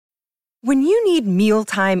When you need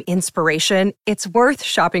mealtime inspiration, it's worth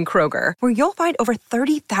shopping Kroger, where you'll find over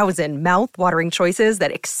 30,000 mouth-watering choices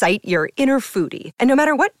that excite your inner foodie. And no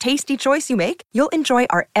matter what tasty choice you make, you'll enjoy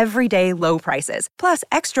our everyday low prices, plus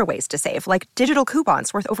extra ways to save, like digital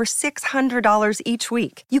coupons worth over $600 each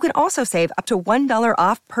week. You can also save up to $1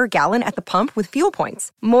 off per gallon at the pump with fuel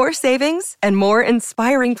points. More savings and more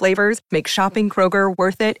inspiring flavors make shopping Kroger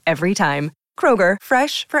worth it every time. Kroger,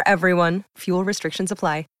 fresh for everyone. Fuel restrictions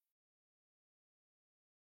apply.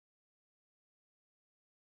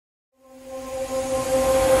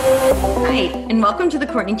 Hi, and welcome to the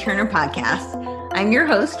Courtenay Turner Podcast. I'm your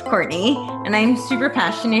host, Courtney, and I'm super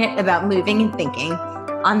passionate about moving and thinking.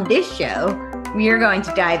 On this show, we are going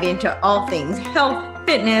to dive into all things health,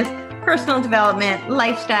 fitness, personal development,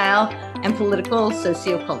 lifestyle, and political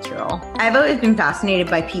sociocultural. I've always been fascinated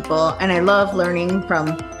by people, and I love learning from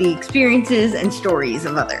the experiences and stories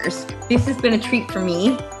of others. This has been a treat for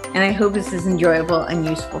me, and I hope this is enjoyable and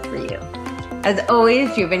useful for you. As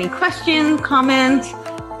always, if you have any questions, comments,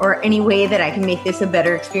 or any way that I can make this a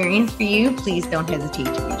better experience for you, please don't hesitate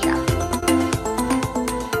to reach out.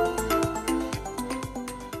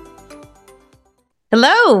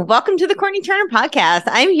 Hello, welcome to the Courtenay Turner Podcast.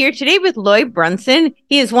 I'm here today with Loy Brunson.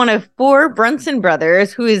 He is one of four Brunson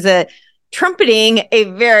brothers who is trumpeting a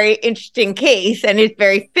very interesting case, and it's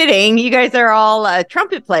very fitting. You guys are all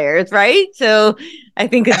trumpet players, right? So I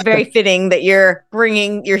think it's very fitting that you're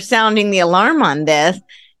sounding the alarm on this.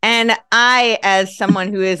 And I, as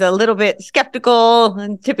someone who is a little bit skeptical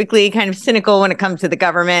and typically kind of cynical when it comes to the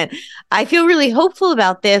government, I feel really hopeful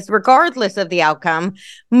about this, regardless of the outcome,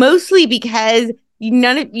 mostly because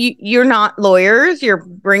you're not lawyers. You're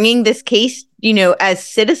bringing this case, as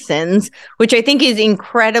citizens, which I think is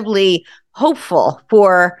incredibly hopeful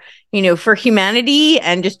for humanity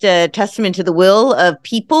and just a testament to the will of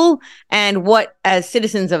people and what, as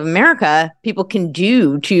citizens of America, people can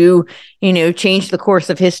do to, change the course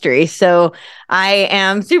of history. So I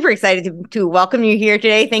am super excited to welcome you here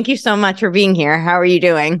today. Thank you so much for being here. How are you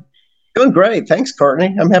doing? Doing great. Thanks,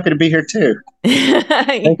 Courtney. I'm happy to be here too.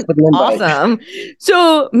 Thanks for the invite. Awesome.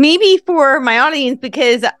 So maybe for my audience,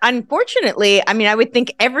 because unfortunately, I would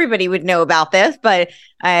think everybody would know about this, but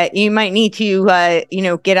you might need to,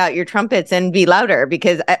 get out your trumpets and be louder,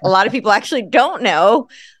 because a lot of people actually don't know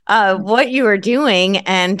what you are doing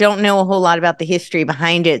and don't know a whole lot about the history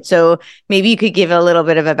behind it. So maybe you could give a little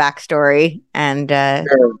bit of a backstory and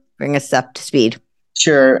Sure. bring us up to speed.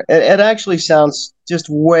 Sure. It actually sounds just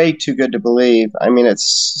way too good to believe. It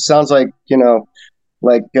sounds like,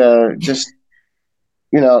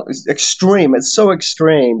 it's extreme. It's so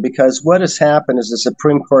extreme because what has happened is the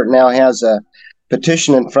Supreme Court now has a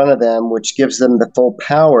petition in front of them, which gives them the full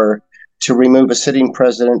power to remove a sitting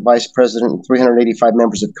president, vice president, and 385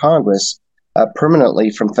 members of Congress permanently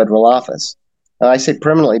from federal office. And I say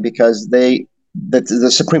permanently because the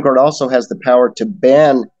Supreme Court also has the power to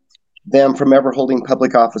ban them from ever holding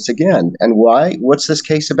public office again. And why? What's this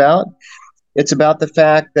case about? It's about the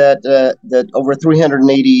fact that that over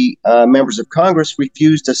 380 members of Congress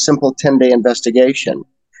refused a simple 10-day investigation.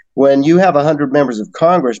 When you have 100 members of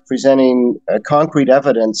Congress presenting concrete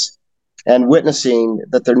evidence and witnessing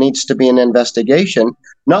that there needs to be an investigation,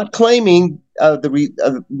 not claiming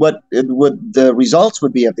what the results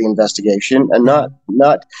would be of the investigation, and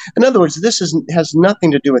not. In other words, this has nothing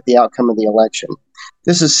to do with the outcome of the election.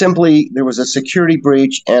 This is simply, there was a security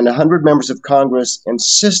breach, and 100 members of Congress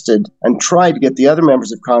insisted and tried to get the other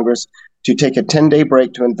members of Congress to take a 10-day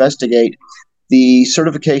break to investigate the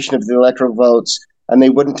certification of the electoral votes, and they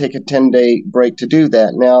wouldn't take a 10-day break to do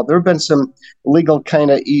that. Now, there have been some legal kind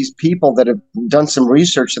of ease people that have done some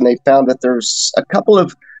research, and they found that there's a couple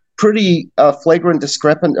of pretty flagrant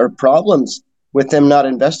discrepant or problems with them not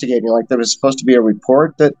investigating. Like there was supposed to be a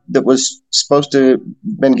report that was supposed to have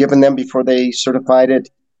been given them before they certified it,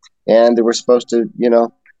 and they were supposed to,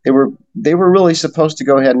 they were really supposed to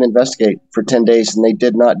go ahead and investigate for 10 days, and they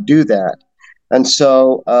did not do that. And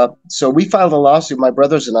so we filed a lawsuit. My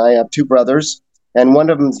brothers and I have two brothers, and one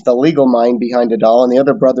of them's the legal mind behind it all, and the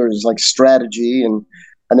other brother is like strategy and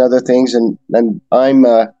other things. And I'm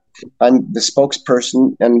the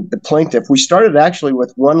spokesperson and the plaintiff. We started actually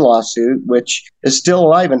with one lawsuit, which is still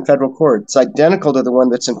alive in federal court. It's identical to the one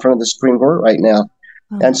that's in front of the Supreme Court right now.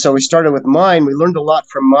 Oh. And so we started with mine. We learned a lot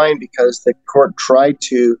from mine because the court tried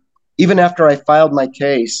to, even after I filed my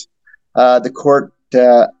case, the court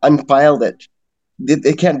unfiled it.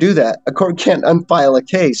 They can't do that. A court can't unfile a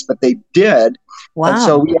case, but they did.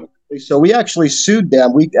 Wow. And so we actually sued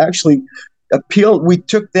them. We actually appealed. We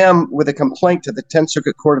took them with a complaint to the 10th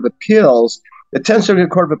Circuit Court of Appeals. The 10th Circuit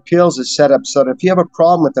Court of Appeals is set up so that if you have a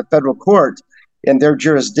problem with the federal court, in their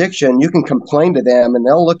jurisdiction, you can complain to them and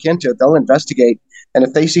they'll look into it. They'll investigate. And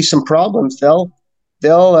if they see some problems, they'll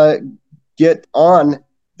get on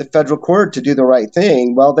the federal court to do the right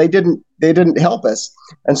thing. Well, they didn't help us.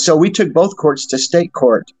 And so we took both courts to state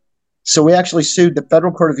court. So we actually sued the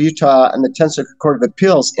Federal Court of Utah and the 10th Circuit Court of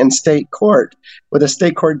Appeals in state court with a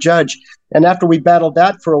state court judge. And after we battled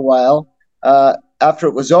that for a while, after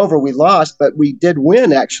it was over, we lost, but we did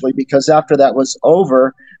win, actually, because after that was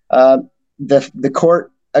over, the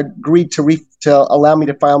court agreed to allow me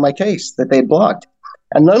to file my case that they had blocked.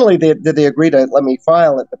 And not only did they agree to let me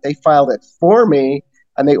file it, but they filed it for me,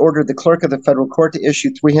 and they ordered the clerk of the federal court to issue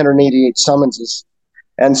 388 summonses.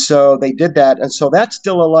 And so they did that. And so that's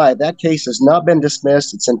still alive. That case has not been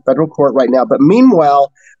dismissed. It's in federal court right now. But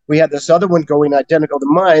meanwhile, we had this other one going identical to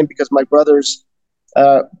mine because my brothers,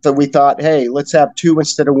 that we thought, hey, let's have two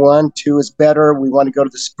instead of one. Two is better. We want to go to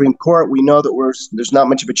the Supreme Court. We know that there's not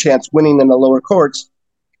much of a chance winning in the lower courts.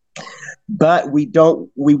 But we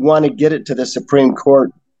want to get it to the Supreme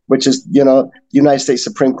Court, which is, United States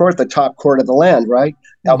Supreme Court, the top court of the land, right?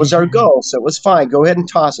 That was our goal. So it was fine. Go ahead and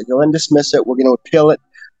toss it. Go ahead and dismiss it. We're going to appeal it,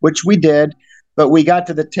 which we did. But we got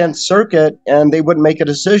to the 10th Circuit and they wouldn't make a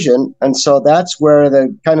decision. And so that's where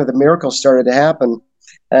the miracle started to happen.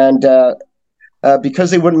 And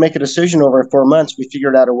because they wouldn't make a decision over 4 months, we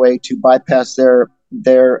figured out a way to bypass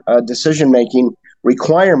their decision-making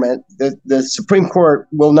requirement. The Supreme Court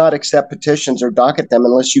will not accept petitions or docket them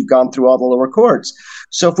unless you've gone through all the lower courts.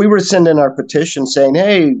 So if we were to send in our petition saying,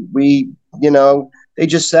 hey, they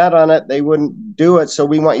just sat on it, they wouldn't do it, so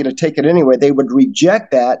we want you to take it anyway, they would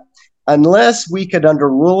reject that unless we could, under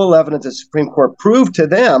Rule 11 of the Supreme Court, prove to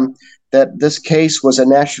them that this case was a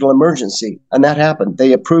national emergency. And that happened.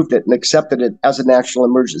 They approved it and accepted it as a national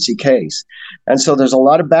emergency case. And so there's a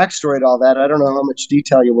lot of backstory to all that. I don't know how much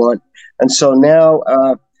detail you want. And so now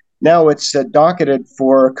it's docketed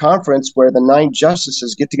for a conference where the 9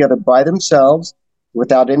 justices get together by themselves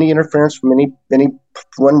without any interference from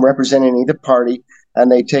anyone representing either party, and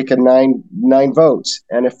they take a nine votes.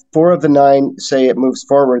 And if 4 of the 9 say it moves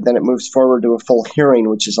forward, then it moves forward to a full hearing,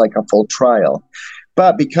 which is like a full trial.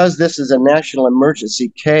 But because this is a national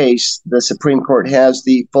emergency case, the Supreme Court has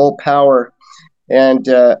the full power and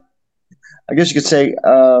I guess you could say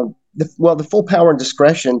the full power and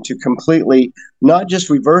discretion to completely not just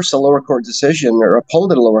reverse a lower court decision or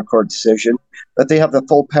uphold a lower court decision, but they have the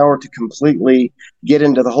full power to completely get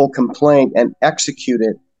into the whole complaint and execute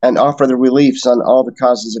it and offer the reliefs on all the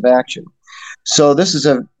causes of action. So this is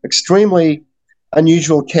an extremely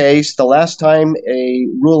unusual case. The last time a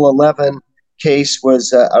Rule 11 case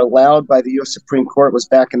was allowed by the U.S. Supreme Court was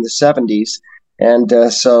back in the 70s. And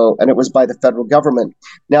it was by the federal government.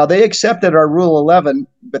 Now, they accepted our Rule 11,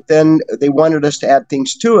 but then they wanted us to add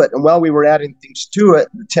things to it. And while we were adding things to it,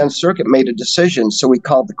 the 10th Circuit made a decision. So we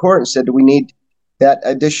called the court and said, do we need that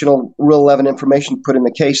additional Rule 11 information put in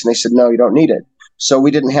the case? And they said, no, you don't need it. So we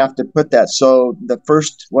didn't have to put that. So the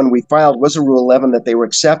first one we filed was a Rule 11 that they were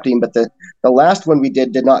accepting, but the last one we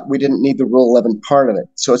didn't need the Rule 11 part of it.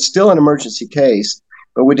 So it's still an emergency case,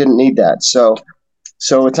 but we didn't need that. So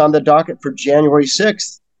it's on the docket for January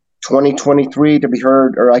 6th, 2023 to be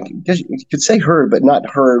heard, or I guess you could say heard, but not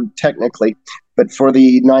heard technically, but for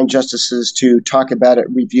the 9 justices to talk about it,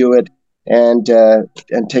 review it, and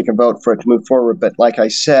take a vote for it to move forward. But like I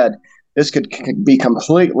said, this could be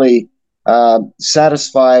completely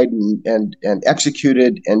satisfied and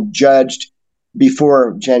executed and judged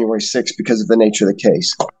before January 6th because of the nature of the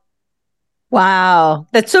case. Wow.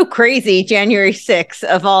 That's so crazy. January 6th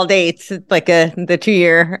of all dates, it's like the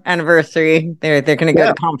 2-year anniversary. They're going to go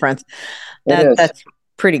to conference. That's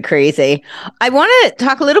pretty crazy. I want to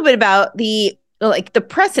talk a little bit about the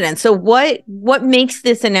precedent. So what makes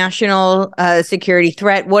this a national security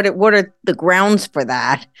threat? What are the grounds for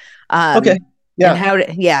that? Okay. Yeah.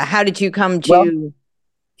 And how did you come to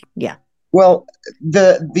Well,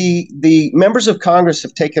 the members of Congress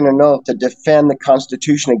have taken an oath to defend the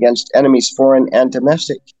Constitution against enemies, foreign and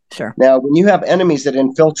domestic. Sure. Now, when you have enemies that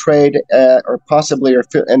infiltrate or possibly are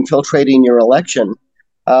infiltrating your election,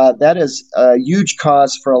 that is a huge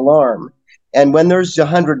cause for alarm. And when there's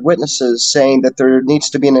 100 witnesses saying that there needs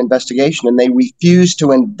to be an investigation and they refuse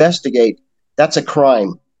to investigate, that's a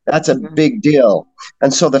crime. That's a big deal.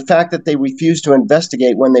 And so the fact that they refuse to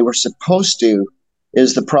investigate when they were supposed to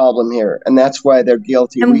is the problem here. And that's why they're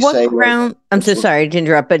guilty. And I'm so sorry to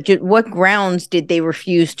interrupt, but what grounds did they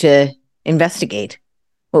refuse to investigate?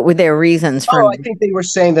 What were their reasons for? I think they were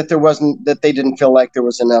saying that they didn't feel like there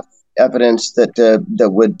was enough evidence that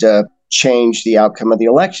would change the outcome of the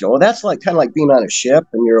election. Well, that's kind of like being on a ship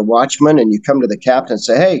and you're a watchman and you come to the captain and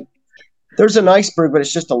say, hey, There's an iceberg, but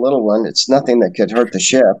it's just a little one. It's nothing that could hurt the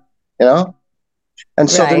ship, you know? And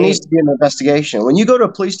so there needs to be an investigation. When you go to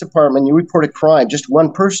a police department, you report a crime, just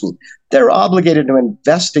one person, they're obligated to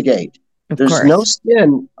investigate. There's no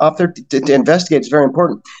skin off there to investigate. It's very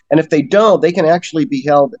important. And if they don't, they can actually be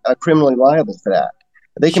held criminally liable for that.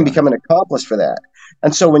 They can become an accomplice for that.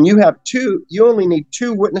 And so when you have you only need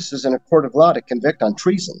 2 witnesses in a court of law to convict on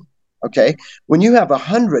treason. Okay. When you have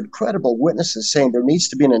 100 credible witnesses saying there needs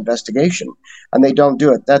to be an investigation and they don't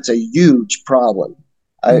do it, that's a huge problem.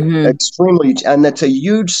 Extremely huge. And that's a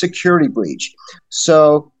huge security breach.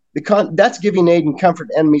 So that's giving aid and comfort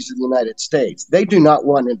to enemies of the United States. They do not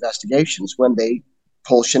want investigations when they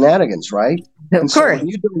pull shenanigans, right? So when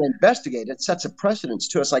you don't investigate, it sets a precedence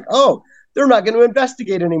to us like, oh, they're not going to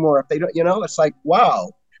investigate anymore if they don't, it's like,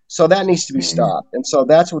 wow. So that needs to be stopped. And so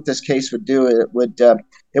that's what this case would do.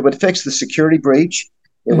 It would fix the security breach.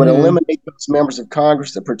 It would eliminate those members of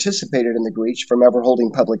Congress that participated in the breach from ever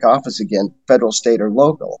holding public office again, federal, state, or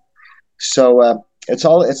local. So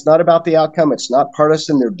it's not about the outcome. It's not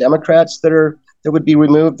partisan. They're Democrats that would be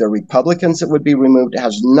removed. They're Republicans that would be removed. It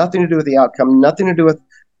has nothing to do with the outcome, nothing to do with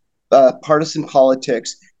partisan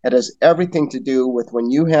politics. It has everything to do with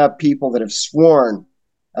when you have people that have sworn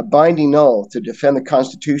a binding oath to defend the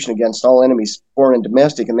Constitution against all enemies, foreign and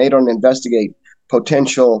domestic, and they don't investigate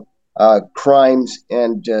potential crimes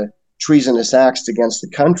and treasonous acts against the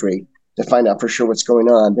country to find out for sure what's going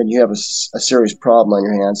on, then you have a serious problem on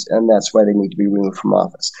your hands, and that's why they need to be removed from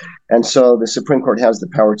office. And so the Supreme Court has the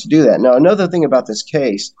power to do that. Now, another thing about this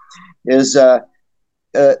case is there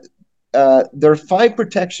are 5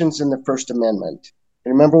 protections in the First Amendment.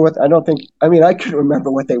 You remember I couldn't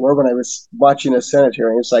remember what they were when I was watching a Senate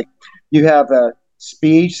hearing. It's like you have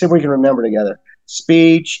speech, see if we can remember together,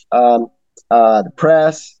 speech, the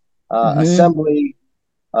press, assembly,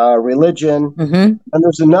 religion. And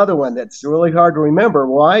there's another one that's really hard to remember.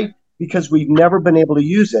 Why? Because we've never been able to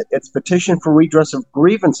use it. It's petition for redress of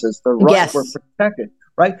grievances. The rights were protected,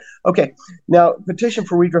 right? Okay. Now, petition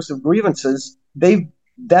for redress of grievances,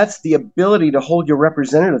 that's the ability to hold your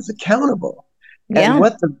representatives accountable. And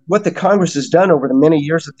what the Congress has done over the many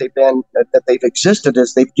years that they've existed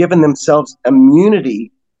is they've given themselves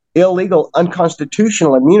immunity, illegal,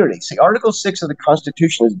 unconstitutional immunity. See, Article 6 of the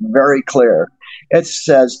Constitution is very clear. It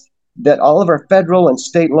says that all of our federal and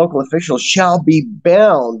state and local officials shall be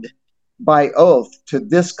bound by oath to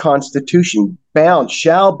this Constitution.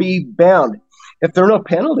 Shall be bound. If there are no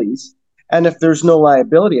penalties, and if there's no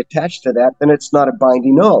liability attached to that, then it's not a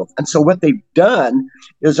binding oath. And so what they've done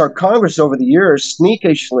is our Congress over the years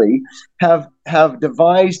sneakishly have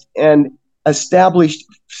devised and established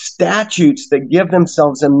statutes that give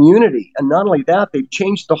themselves immunity. And not only that, they've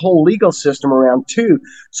changed the whole legal system around too,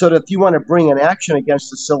 so that if you want to bring an action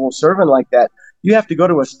against a civil servant like that, you have to go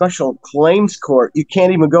to a special claims court. You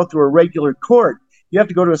can't even go through a regular court. You have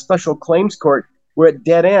to go to a special claims court where it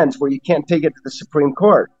dead ends, where you can't take it to the Supreme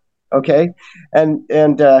Court. Okay, and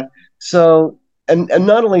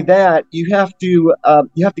not only that, you have to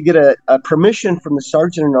get a permission from the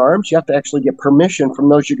sergeant in arms. You have to actually get permission from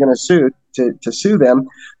those you're going to sue to sue them.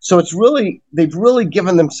 So they've really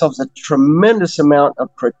given themselves a tremendous amount of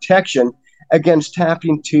protection against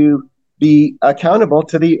having to be accountable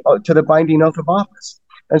to the binding oath of office.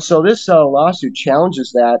 And so this lawsuit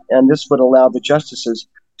challenges that, and this would allow the justices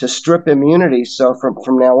to strip immunity. So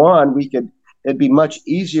from now on, it'd be much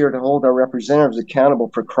easier to hold our representatives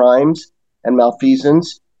accountable for crimes and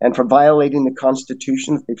malfeasance and for violating the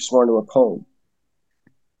Constitution that they've sworn to uphold.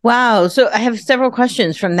 Wow. So I have several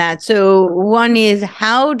questions from that. So one is,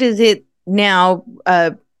 how does it now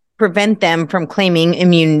prevent them from claiming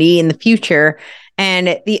immunity in the future?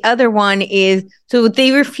 And the other one is, so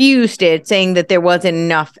they refused it, saying that there wasn't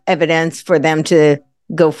enough evidence for them to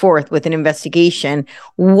go forth with an investigation.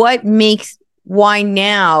 Why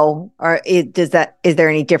now? Is there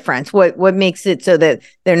any difference? What makes it so that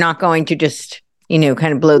they're not going to just,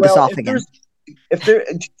 kind of blow this off again?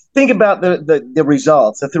 Think about the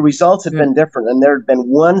results. If the results had been different and there had been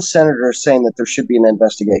one senator saying that there should be an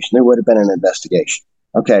investigation, there would have been an investigation.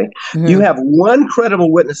 Okay. You have one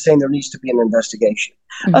credible witness saying there needs to be an investigation.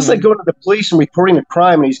 That's like going to the police and reporting a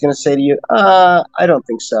crime, and he's going to say to you, I don't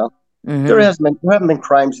think so. There haven't been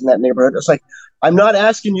crimes in that neighborhood. It's like, I'm not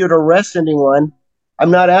asking you to arrest anyone. We're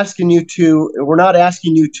not asking you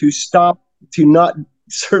to stop, to not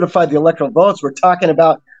certify the electoral votes. We're talking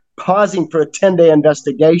about pausing for a 10-day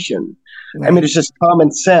investigation. Right. I mean, it's just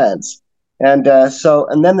common sense. And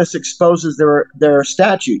then this exposes their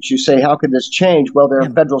statutes. You say, how could this change? Well, there are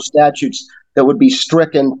federal statutes that would be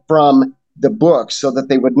stricken from the books so that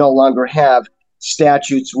they would no longer have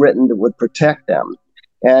statutes written that would protect them.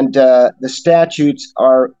 and the statutes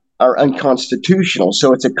are unconstitutional.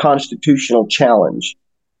 So it's a constitutional challenge.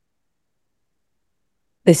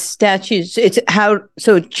 The statutes,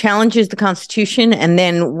 so it challenges the Constitution, and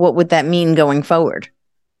then what would that mean going forward?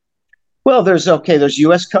 Well, there's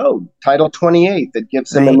U.S. Code, Title 28, that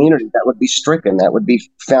gives them immunity. That would be stricken. That would be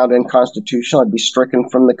found unconstitutional. It'd be stricken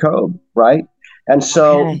from the code, right? And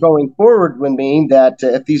so going forward would mean that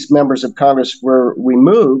if these members of Congress were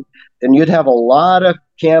removed, then you'd have a lot of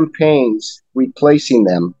campaigns replacing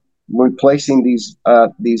these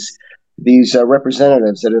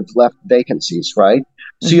representatives that have left vacancies, right?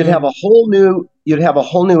 So you'd have a whole new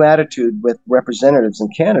attitude with representatives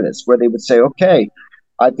and candidates where they would say, okay,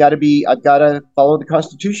 I've got to follow the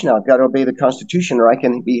Constitution. I've got to obey the Constitution, or I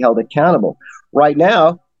can be held accountable. Right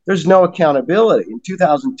now, there's no accountability. In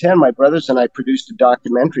 2010, my brothers and I produced a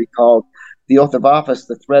documentary called The Oath of Office,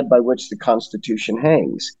 the Thread by Which the Constitution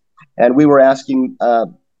Hangs. And we were asking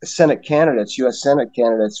Senate candidates, U.S. Senate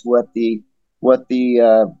candidates, what the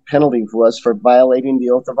penalty was for violating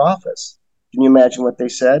the oath of office. Can you imagine what they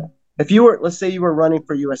said? Let's say you were running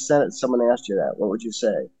for U.S. Senate, and someone asked you that, what would you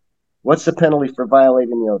say? What's the penalty for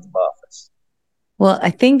violating the oath of office? Well, I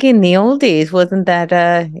think in the old days, wasn't that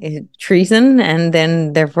treason, and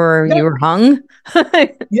then therefore you were hung?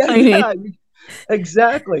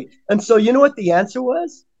 Exactly. And so you know what the answer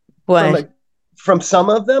was? What? From some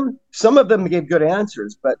of them gave good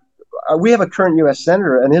answers, but we have a current U.S.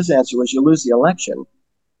 senator, and his answer was, you lose the election.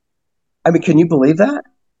 I mean, can you believe that?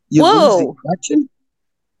 You lose the election?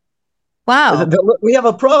 Wow. We have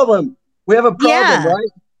a problem. Right?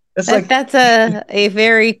 It's that's a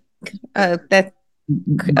very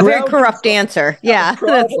very corrupt answer. Yeah,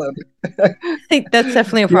 I think that's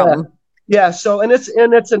definitely a problem. Yeah. So, and it's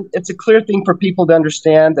a clear thing for people to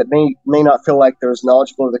understand that may not feel like they're as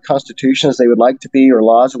knowledgeable of the Constitution as they would like to be, or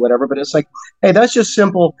laws or whatever. But it's like, hey, that's just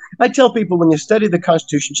simple. I tell people, when you study the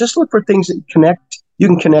Constitution, just look for things that you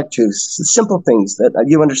can connect to, simple things that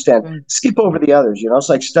you understand. Skip over the others. It's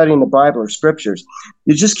like studying the Bible or scriptures.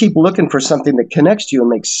 You just keep looking for something that connects to you and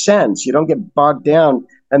makes sense. You don't get bogged down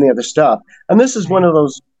in the other stuff. And this is one of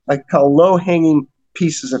those I call low-hanging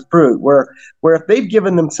pieces of fruit, where if they've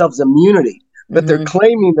given themselves immunity, but they're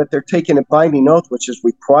claiming that they're taking a binding oath, which is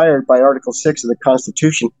required by Article 6 of the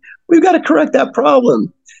Constitution, we've got to correct that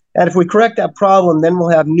problem. And if we correct that problem, then we'll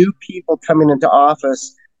have new people coming into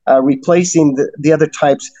office, replacing the other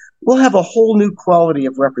types. We'll have a whole new quality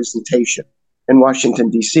of representation in Washington,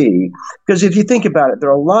 D.C. Because if you think about it, there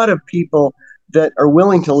are a lot of people that are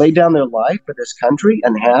willing to lay down their life for this country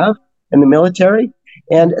and have in the military.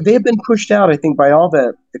 And they have been pushed out, I think, by all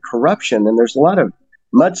the corruption. And there's a lot of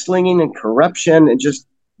mudslinging and corruption and just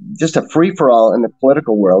a free-for-all in the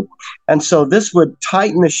political world. And so this would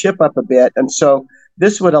tighten the ship up a bit. And so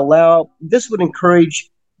this would encourage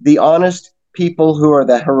the honest people who are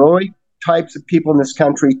the heroic types of people in this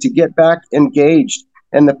country to get back engaged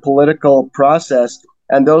in the political process.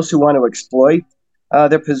 And those who want to exploit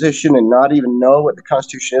their position and not even know what the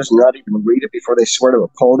Constitution is and not even read it before they swear to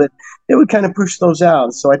uphold it, it would kind of push those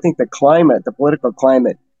out. So I think the political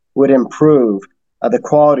climate would improve. The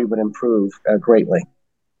quality would improve greatly.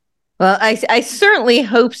 Well, I certainly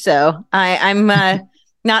hope so. I'm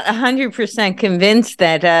not 100% convinced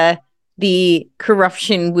that the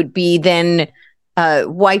corruption would be then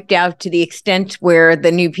wiped out to the extent where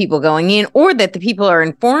the new people going in, or that the people are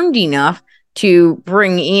informed enough to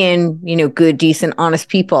bring in, good, decent, honest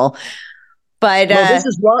people. But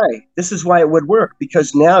this is why it would work,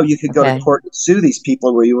 because now you could go to court and sue these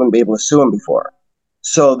people where you wouldn't be able to sue them before.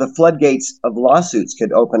 So the floodgates of lawsuits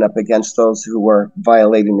could open up against those who were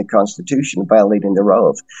violating the Constitution, violating their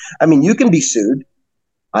oath. I mean, you can be sued.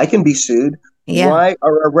 I can be sued. Yeah. Why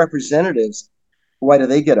are our representatiors? Why do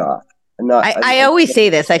they get off? And not, I always say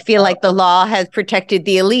this. I feel like the law has protected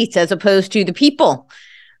the elites as opposed to the people.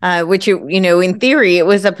 Which, in theory, it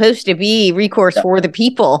was supposed to be recourse for the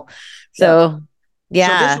people. So,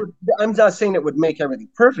 yeah. So I'm not saying it would make everything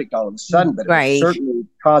perfect all of a sudden, but it would certainly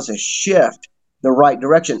cause a shift the right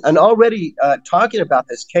direction. And already talking about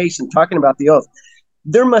this case and talking about the oath,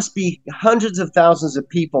 there must be hundreds of thousands of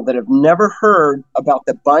people that have never heard about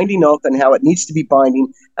the binding oath and how it needs to be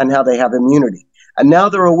binding and how they have immunity. And now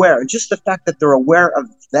they're aware. And just the fact that they're aware of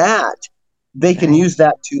that, they can use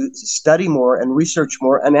that to study more and research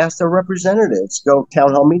more and ask their representatives, go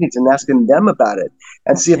town hall meetings and asking them about it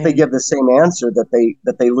and see if they give the same answer that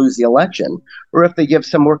they lose the election, or if they give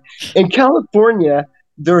some more. In California,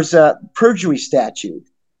 there's a perjury statute.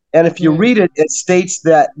 And if you read it, it states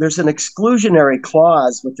that there's an exclusionary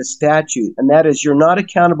clause with the statute, and that is you're not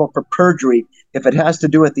accountable for perjury if it has to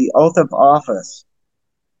do with the oath of office.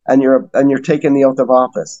 and you're taking the oath of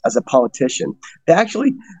office as a politician. They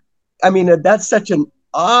actually, I mean, that's such an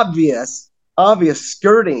obvious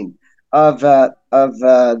skirting of the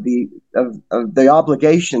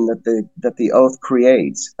obligation that the oath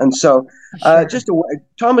creates. And so, Sure.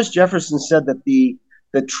 Thomas Jefferson said that the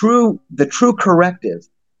true corrective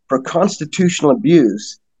for constitutional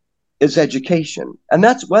abuse is education, and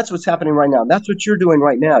that's what's happening right now. That's what you're doing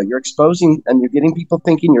right now. You're exposing and you're getting people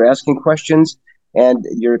thinking. You're asking questions, and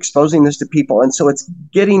you're exposing this to people, and so it's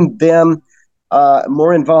getting them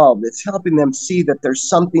more involved. It's helping them see that there's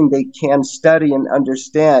something they can study and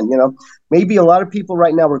understand. Maybe a lot of people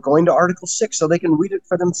right now are going to Article 6 so they can read it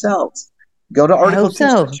for themselves. Go to Article 2,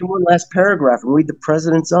 Section 1, last paragraph, and read the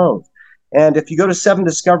President's Oath. And if you go to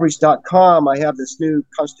 7discoveries.com, I have this new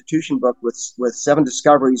Constitution book with 7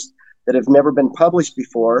 discoveries that have never been published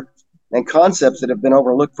before, and concepts that have been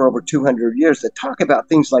overlooked for over 200 years that talk about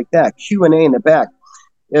things like that. Q&A in the back.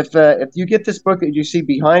 If you get this book that you see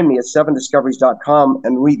behind me at 7discoveries.com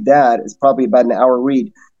and read that, it's probably about an hour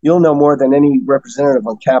read. You'll know more than any representative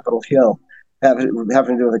on Capitol Hill having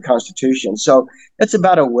to do with the Constitution. So it's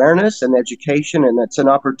about awareness and education, and it's an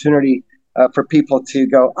opportunity for people to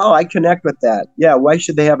go, oh, I connect with that. Yeah, why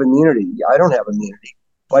should they have immunity? I don't have immunity.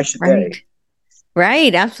 Why should they?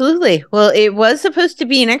 Right. Absolutely. Well, it was supposed to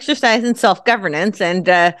be an exercise in self-governance,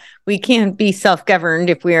 and we can't be self-governed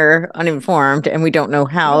if we're uninformed and we don't know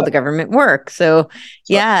how the government works. So,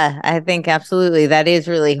 I think absolutely that is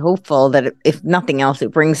really hopeful that if nothing else,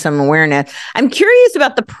 it brings some awareness. I'm curious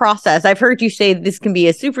about the process. I've heard you say this can be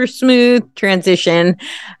a super smooth transition,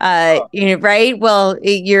 right? Well,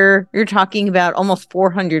 you're talking about almost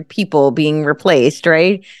 400 people being replaced,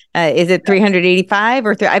 right? Is it 385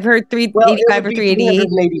 or I've heard 385 or 388?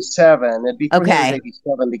 387. It'd be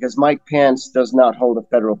 387 because Mike Pence does not hold a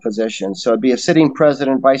federal position. So it'd be a sitting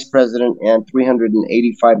president, vice president, and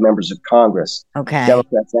 385 members of Congress,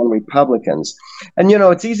 Democrats and Republicans. And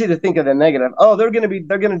it's easy to think of the negative. Oh, they're going to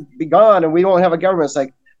be gone, and we won't have a government. It's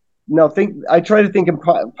like, no. I try to think in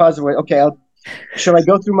positive way. Okay, should I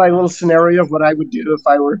go through my little scenario of what I would do if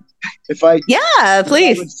I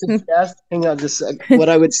please. Hang on just a sec. What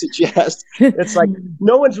I would suggest. It's like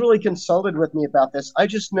no one's really consulted with me about this. I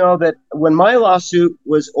just know that when my lawsuit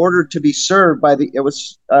was ordered to be served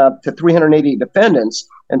to 380 defendants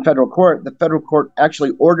in federal court, the federal court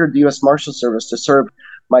actually ordered the U.S. Marshal Service to serve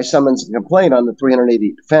my summons and complaint on the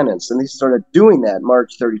 380 defendants. And they started doing that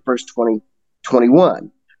March 31st,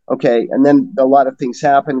 2021. Okay, and then a lot of things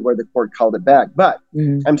happened where the court called it back. But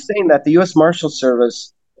I'm saying that the U.S. Marshal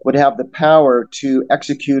Service would have the power to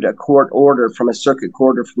execute a court order from a circuit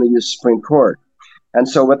court or from the U.S. Supreme Court. And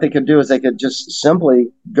so what they could do is they could just simply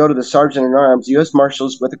go to the Sergeant at Arms, U.S.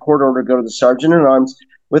 Marshals with a court order, go to the Sergeant at Arms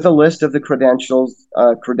with a list of the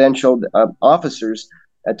credentialed officers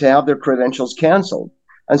to have their credentials canceled.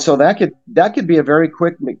 And so that could be a very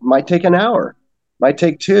quick, might take an hour, might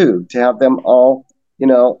take 2 to have them all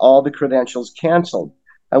the credentials canceled.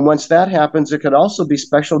 And once that happens, there could also be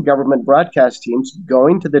special government broadcast teams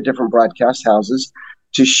going to the different broadcast houses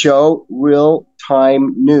to show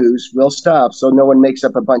real-time news, real stuff, so no one makes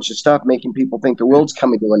up a bunch of stuff making people think the world's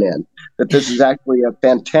coming to an end, that this is actually a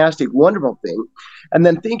fantastic, wonderful thing. And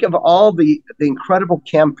then think of all the incredible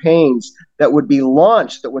campaigns that would be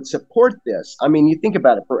launched that would support this. I mean, you think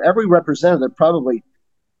about it. For every representative, there are probably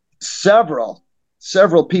several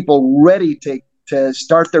people ready to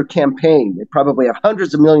start their campaign. They probably have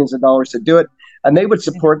hundreds of millions of dollars to do it. And they would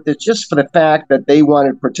support this just for the fact that they want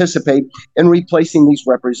to participate in replacing these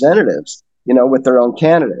representatives, with their own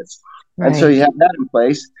candidates. Right. And so you have that in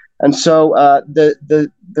place. And so the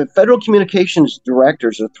federal communications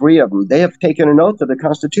directors, or 3 of them, they have taken an oath of the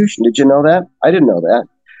Constitution. Did you know that? I didn't know that.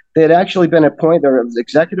 They had actually been appointed, there was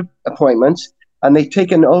executive appointments, and they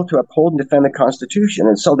take an oath to uphold and defend the Constitution.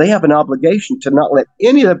 And so they have an obligation to not let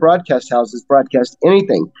any of the broadcast houses broadcast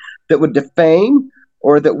anything that would defame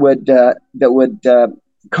or that would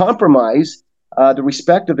compromise the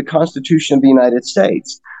respect of the Constitution of the United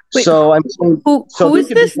States. Wait, so I'm saying, who is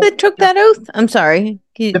this that took that oath? I'm sorry.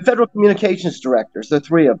 The federal communications directors, the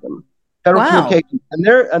 3 of them. Federal communications,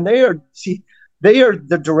 and they are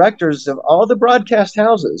the directors of all the broadcast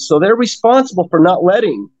houses. So they're responsible for not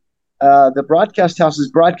letting the broadcast houses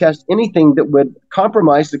broadcast anything that would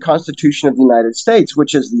compromise the Constitution of the United States,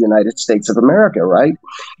 which is the United States of America, right?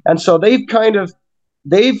 And so that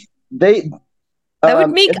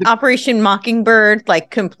would make Operation Mockingbird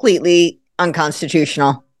completely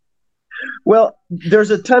unconstitutional. Well, there's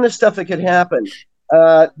a ton of stuff that could happen.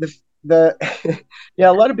 A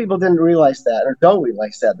lot of people didn't realize that, or don't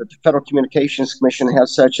realize that the Federal Communications Commission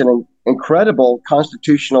has such an incredible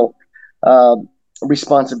constitutional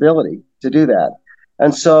responsibility to do that.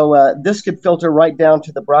 And so this could filter right down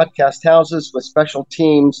to the broadcast houses with special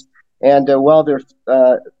teams. And while they're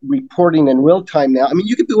reporting in real time now, I mean,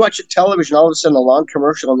 you could be watching television, all of a sudden a long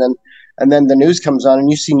commercial, and then the news comes on, and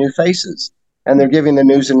you see new faces, and they're giving the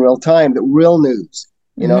news in real time, the real news,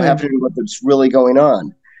 having to do with what's really going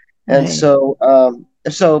on. And so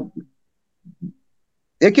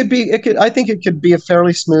it could be. I think it could be a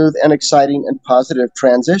fairly smooth and exciting and positive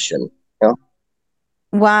transition.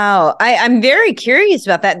 Wow. I'm very curious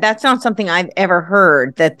about that. That's not something I've ever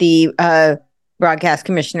heard, that the broadcast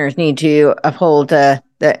commissioners need to uphold an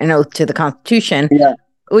oath to the Constitution,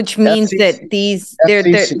 which means that they're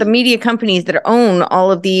the media companies that own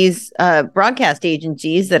all of these broadcast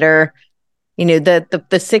agencies that are,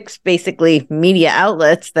 the six basically media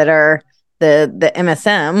outlets that are the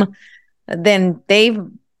MSM, then they've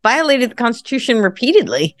violated the Constitution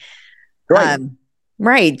repeatedly. Right.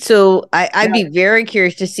 Right. So I'd be very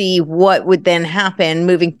curious to see what would then happen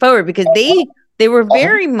moving forward, because they were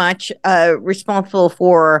very much responsible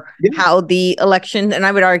for how the election, and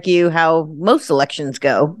I would argue how most elections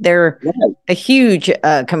go. They're a huge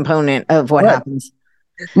component of what happens.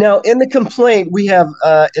 Now, in the complaint, we have,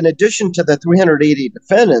 in addition to the 380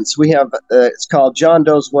 defendants, we have, it's called John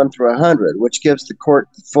Doe's 1 through 100, which gives the court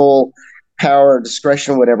full power,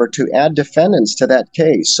 discretion, whatever, to add defendants to that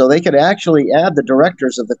case. So they could actually add the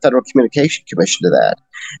directors of the Federal Communication Commission to that,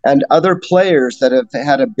 and other players that have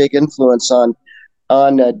had a big influence on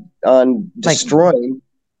destroying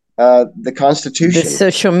the Constitution. The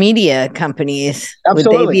social media companies,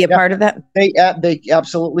 absolutely. Would they be a part of that? They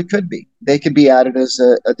absolutely could be. They could be added as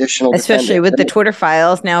additional, especially with the Twitter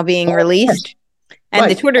files now being released. And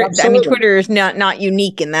the Twitter, absolutely. I mean, Twitter is not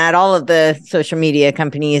unique in that. All of the social media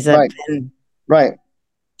companies have been... Right,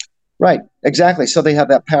 exactly. So they have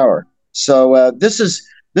that power. So this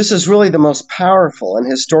is really the most powerful and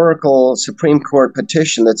historical Supreme Court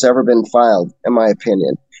petition that's ever been filed, in my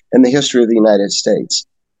opinion, in the history of the United States.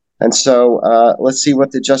 And so let's see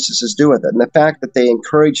what the justices do with it. And the fact that they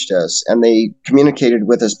encouraged us and they communicated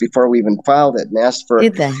with us before we even filed it and asked for...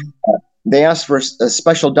 Did they? They asked for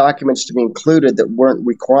special documents to be included that weren't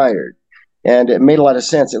required. And it made a lot of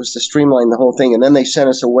sense. It was to streamline the whole thing. And then they sent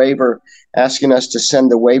us a waiver asking us to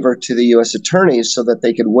send the waiver to the U.S. attorneys so that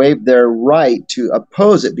they could waive their right to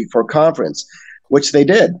oppose it before conference, which they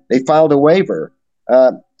did. They filed a waiver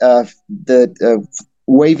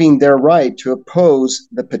waiving their right to oppose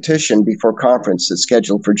the petition before conference that's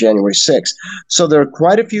scheduled for January 6th. So there are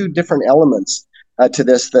quite a few different elements to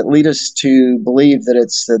this that lead us to believe that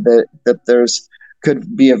that there's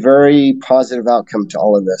could be a very positive outcome to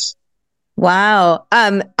all of this. Wow.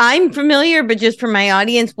 I'm familiar, but just for my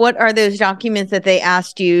audience, what are those documents that they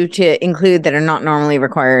asked you to include that are not normally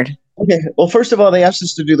required? Okay. Well, first of all, they asked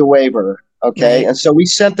us to do the waiver. Okay. Right. And so we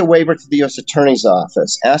sent the waiver to the U.S. Attorney's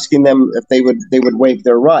Office, asking them if they would waive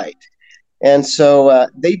their right. And so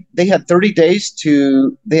they had 30 days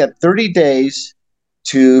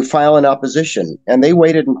to file an opposition, and they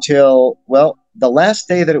waited until, well, the last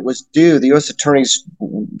day that it was due. The U.S. attorneys,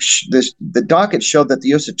 the docket showed that the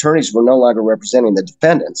U.S. attorneys were no longer representing the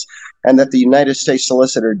defendants, and that the United States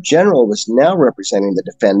Solicitor General was now representing the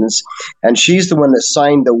defendants, and she's the one that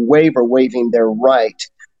signed the waiver waiving their right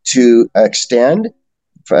to extend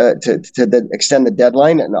extend the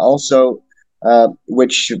deadline, and also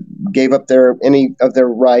which gave up any of their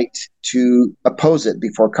right to oppose it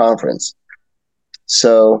before conference.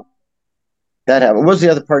 So that happened. What was the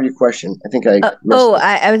other part of your question? I think I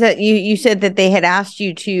was at you said that they had asked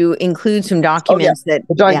you to include some documents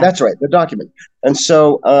That's right, the document. And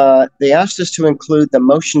so they asked us to include the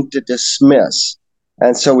motion to dismiss.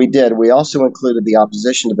 And so we did. We also included the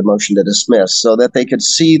opposition to the motion to dismiss so that they could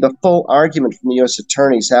see the full argument from the U.S.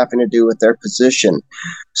 attorneys having to do with their position.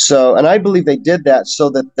 So, and I believe they did that so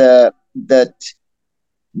that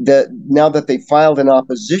now that they filed an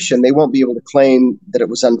opposition, they won't be able to claim that it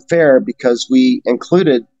was unfair because we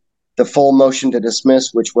included the full motion to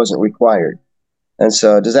dismiss, which wasn't required. And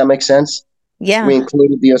so does that make sense? Yeah. We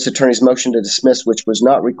included the U.S. attorney's motion to dismiss, which was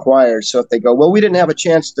not required. So if they go, well, we didn't have a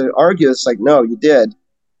chance to argue, it's like, no, you did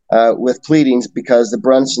with pleadings, because the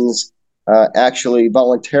Brunsons actually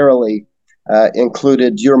voluntarily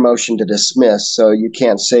included your motion to dismiss. So you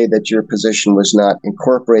can't say that your position was not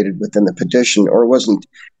incorporated within the petition or wasn't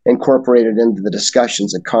incorporated into the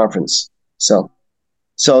discussions at conference. So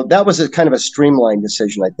that was a kind of a streamlined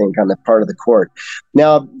decision, I think, on the part of the court.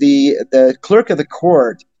 Now, the clerk of the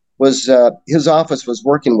court was his office was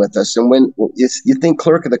working with us. And when you think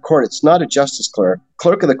clerk of the court, it's not a justice clerk.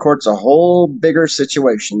 Clerk of the court's a whole bigger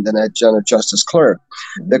situation than a justice clerk.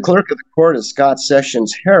 The clerk of the court is Scott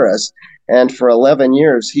Sessions Harris, And for 11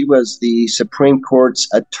 years, he was the Supreme Court's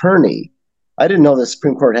attorney. I didn't know the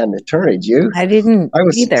Supreme Court had an attorney. Did you? I didn't I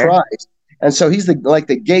was either. surprised. And so he's like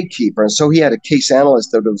the gatekeeper. And so he had a case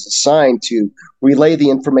analyst that was assigned to relay the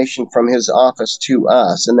information from his office to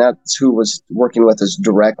us. And that's who was working with us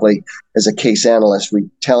directly as a case analyst,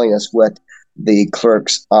 telling us what the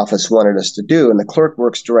clerk's office wanted us to do. And the clerk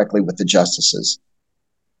works directly with the justices.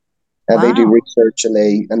 And They do research and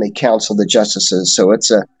they counsel the justices. So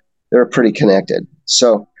they're pretty connected.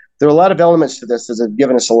 So there are a lot of elements to this that have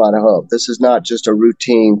given us a lot of hope. This is not just a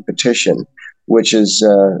routine petition, which is,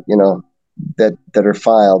 that are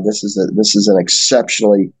filed. This is an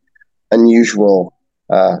exceptionally unusual,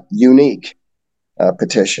 unique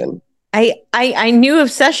petition. I knew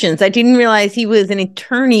of Sessions. I didn't realize he was an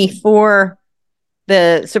attorney for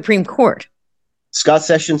the Supreme Court. Scott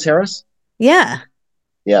Sessions Harris? Yeah.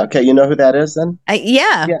 Yeah. Okay. You know who that is then?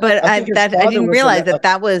 But I didn't realize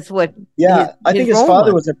that was what. Yeah. I think his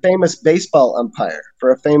father was a famous baseball umpire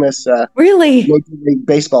for a famous really Major League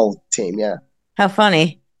Baseball team. Yeah. How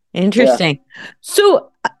funny. Interesting. Yeah.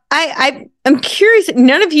 So I'm curious.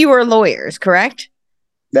 None of you are lawyers, correct?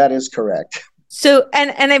 That is correct. So,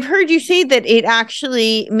 and I've heard you say that it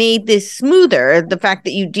actually made this smoother, the fact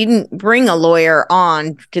that you didn't bring a lawyer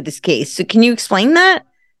on to this case. So can you explain that?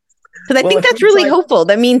 Because I think that's really hopeful.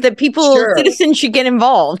 That means that citizens should get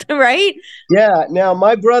involved, right? Yeah. Now,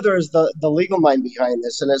 my brother is the legal mind behind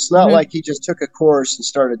this, and it's not like he just took a course and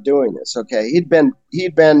started doing this. Okay, he'd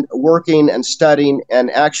been working and studying and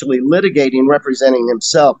actually litigating, representing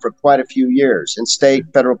himself for quite a few years in state,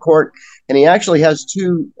 federal court, and he actually has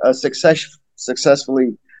two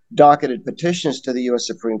successfully docketed petitions to the U.S.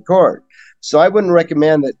 Supreme Court. So I wouldn't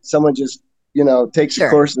recommend that someone just takes a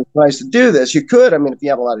course and tries to do this. You could, if you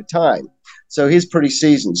have a lot of time. So he's pretty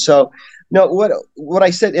seasoned. So, no, what I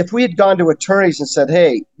said, if we had gone to attorneys and said,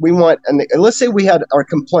 hey, we want, and let's say we had our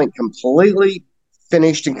complaint completely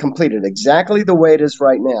finished and completed exactly the way it is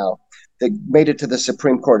right now, that made it to the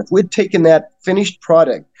Supreme Court. If we'd taken that finished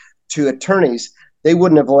product to attorneys, they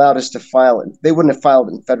wouldn't have allowed us to file it. They wouldn't have filed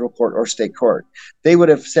it in federal court or state court. They would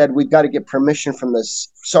have said, we've got to get permission from the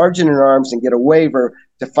sergeant at arms and get a waiver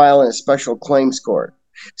to file in a special claims court.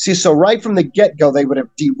 See, so right from the get-go, they would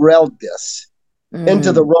have derailed this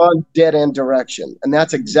into the wrong dead-end direction. And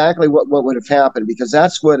that's exactly what would have happened, because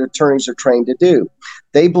that's what attorneys are trained to do.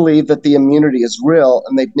 They believe that the immunity is real,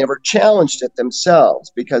 and they've never challenged it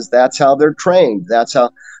themselves, because that's how they're trained. That's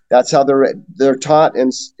how they're taught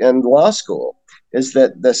in law school, is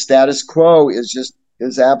that the status quo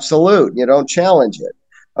is absolute. You don't challenge it.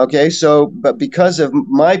 Okay, but because of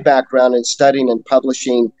my background in studying and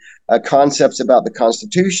publishing concepts about the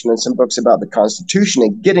Constitution and some books about the Constitution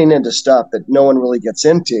and getting into stuff that no one really gets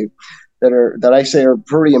into, that I say are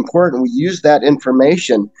pretty important, we use that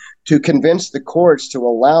information to convince the courts to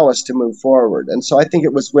allow us to move forward. And so I think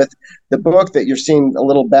it was with the book that you're seeing a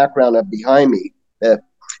little background of behind me,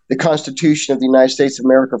 the Constitution of the United States of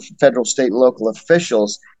America for federal, state, and local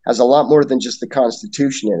officials, has a lot more than just the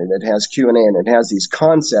Constitution in it. It has Q&A, and it has these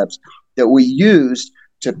concepts that we used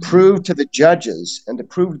to prove to the judges and to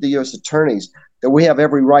prove to the U.S. attorneys that we have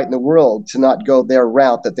every right in the world to not go their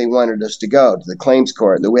route that they wanted us to go, to the claims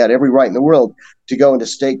court, that we had every right in the world to go into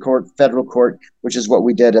state court, federal court, which is what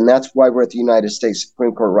we did. And that's why we're at the United States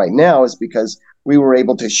Supreme Court right now, is because we were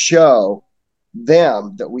able to show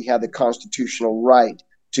them that we had the constitutional right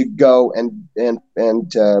to go and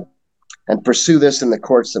pursue this in the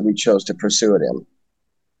courts that we chose to pursue it in.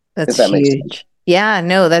 That's huge. Yeah,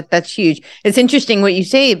 no, that's huge. It's interesting what you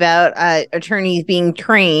say about attorneys being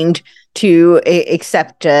trained to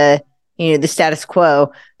accept, the status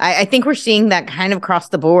quo. I think we're seeing that kind of across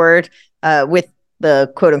the board with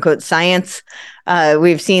the quote unquote science.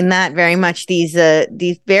 We've seen that very much. These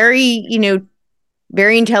very,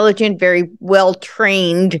 very intelligent, very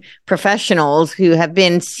well-trained professionals who have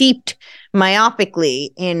been seeped myopically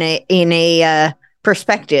in a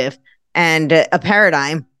perspective and a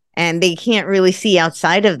paradigm, and they can't really see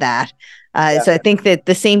outside of that. So I think that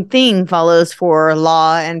the same thing follows for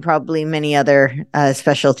law and probably many other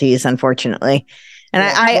specialties, unfortunately. And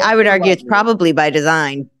I would argue it's probably by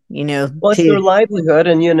design. Well, it's your livelihood,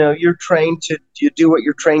 and you're trained to do what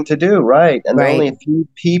you're trained to do, right? And there are only a few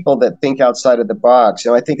people that think outside of the box.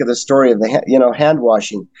 I think of the story of the hand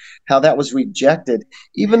washing, how that was rejected,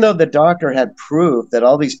 even though the doctor had proof that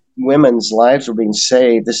all these women's lives were being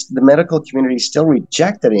saved. The medical community still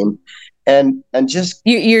rejected him, and just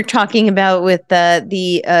you're talking about with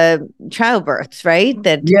the childbirths, right?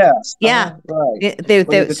 That yes, yeah,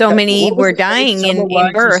 right. So many were dying in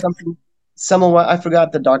birth. I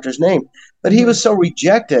forgot the doctor's name, but he was so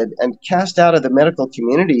rejected and cast out of the medical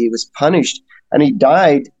community. He was punished, and he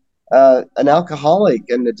died an alcoholic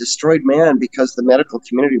and a destroyed man because the medical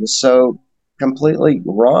community was so completely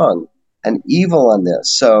wrong and evil on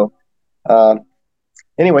this. So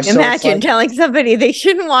anyway, imagine telling somebody they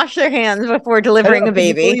shouldn't wash their hands before delivering a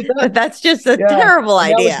baby. But that's just a terrible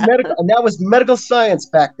idea. That was medical science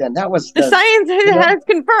back then. That was the science has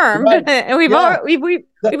confirmed, right. And we've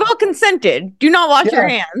all consented. Do not wash your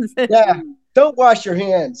hands. Yeah, don't wash your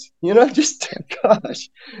hands. Just gosh,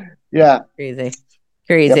 yeah, crazy.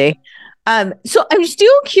 Yep. So I'm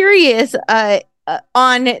still curious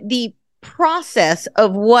on the process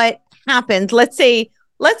of what happens. Let's say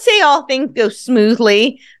all things go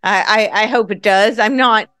smoothly. I hope it does. I'm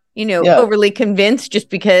not, overly convinced, just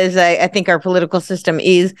because I think our political system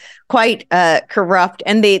is quite corrupt,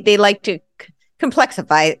 and they like to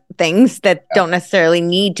complexify things that don't necessarily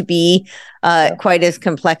need to be quite as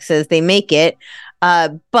complex as they make it.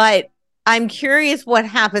 But I'm curious what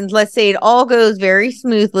happens. Let's say it all goes very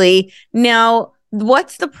smoothly. Now,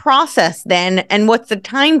 what's the process then, and what's the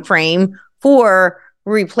time frame for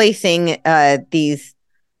replacing these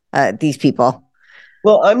people?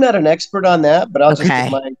 Well, I'm not an expert on that, but I'll just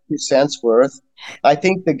give my 2 cents worth. I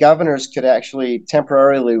think the governors could actually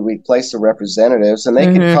temporarily replace the representatives, and they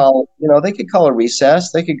could call a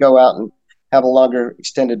recess. They could go out and have a longer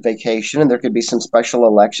extended vacation, and there could be some special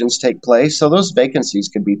elections take place. So those vacancies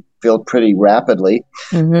could be filled pretty rapidly.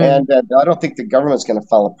 And I don't think the government's going to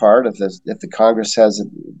fall apart if the Congress has a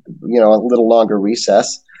little longer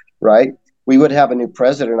recess, right? We would have a new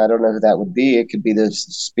president. I don't know who that would be. It could be the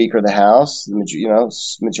Speaker of the House,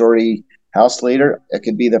 majority House leader. It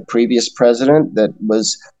could be the previous president that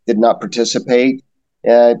did not participate,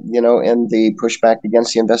 in the pushback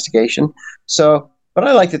against the investigation. So, but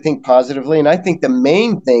I like to think positively, and I think the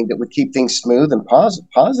main thing that would keep things smooth and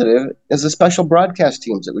positive is the special broadcast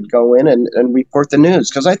teams that would go in and report the news,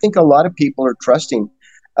 because I think a lot of people are trusting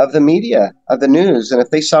of the media, of the news, and if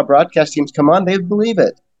they saw broadcast teams come on, they'd believe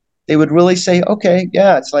it. They would really say, okay,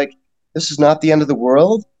 yeah, it's like, this is not the end of the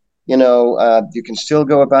world. You can still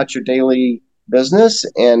go about your daily business,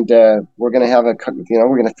 and we're going to have we're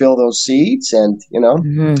going to fill those seats, and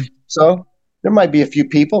so there might be a few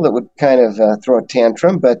people that would kind of throw a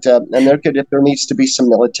tantrum, but if there needs to be some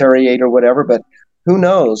military aid or whatever, but who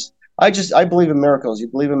knows? I believe in miracles. You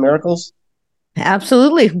believe in miracles?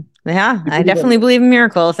 Absolutely. Yeah, I definitely believe in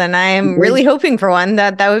miracles, and I am really hoping for one.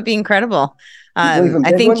 That would be incredible.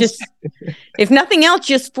 I think just, if nothing else,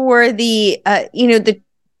 just for the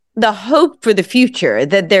hope for the future,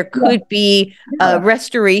 that there could be a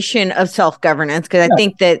restoration of self-governance, because I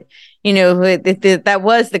think that, that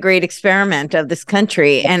was the great experiment of this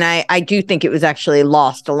country. And I do think it was actually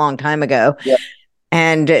lost a long time ago. Yeah.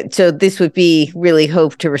 And so this would be really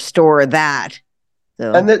hope to restore that.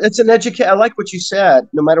 So. And it's an I like what you said.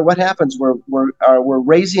 No matter what happens, we're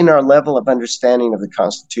raising our level of understanding of the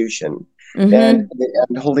Constitution. And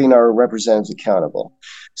holding our representatives accountable.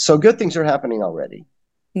 So good things are happening already.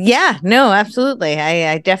 Yeah, no, absolutely.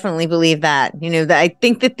 I definitely believe that. I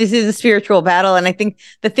think that this is a spiritual battle. And I think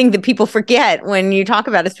the thing that people forget when you talk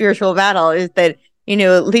about a spiritual battle is that,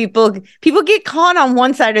 people get caught on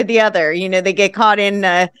one side or the other. They get caught in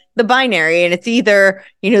the binary, and it's either,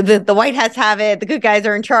 the white hats have it, the good guys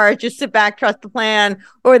are in charge, just sit back, trust the plan,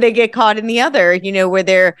 or they get caught in the other, where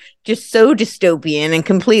they're just so dystopian and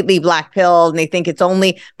completely black pilled, and they think it's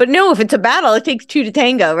only, but no, if it's a battle, it takes 2 to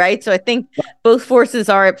tango, right? So I think both forces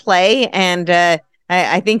are at play, and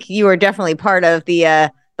I think you are definitely part of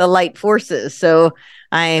the light forces. So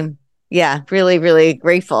I'm, really, really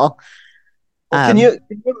grateful. Well, can you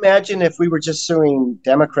imagine if we were just suing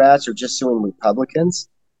Democrats or just suing Republicans?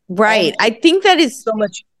 Right. I think that is so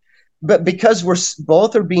much. But because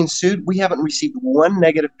both are being sued, we haven't received one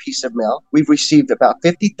negative piece of mail. We've received about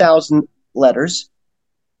 50,000 letters,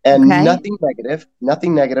 and nothing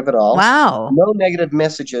negative at all. Wow. No negative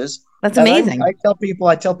messages. That's amazing. I tell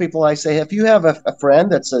people, I say, if you have a friend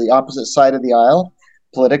that's the opposite side of the aisle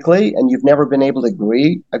politically, and you've never been able to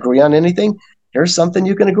agree on anything, here's something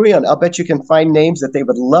you can agree on. I'll bet you can find names that they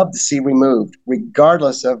would love to see removed,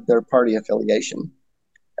 regardless of their party affiliation.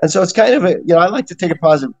 And so it's kind of I like to take a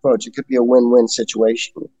positive approach. It could be a win-win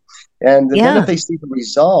situation. And then if they see the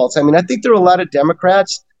results, I think there are a lot of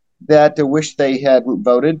Democrats that wish they hadn't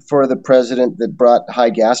voted for the president that brought high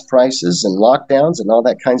gas prices and lockdowns and all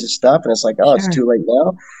that kinds of stuff. And it's like, It's too late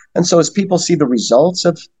now. And so as people see the results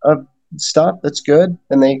of stuff that's good,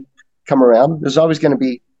 and they come around, there's always going to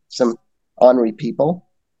be some ornery people.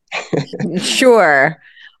 Sure.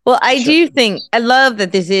 Well, I do think I love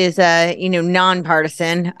that this is,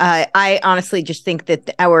 nonpartisan. I honestly just think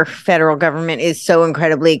that our federal government is so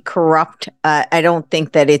incredibly corrupt. I don't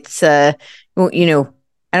think that it's, I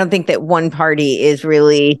don't think that one party is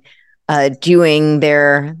really doing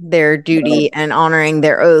their duty and honoring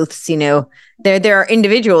their oaths. There are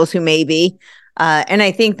individuals who may be. And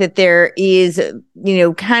I think that there is,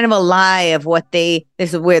 kind of a lie of this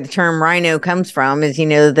is where the term rhino comes from, is,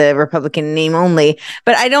 the Republican name only.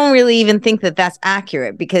 But I don't really even think that that's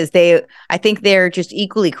accurate, because I think they're just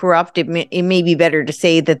equally corrupt. It may be better to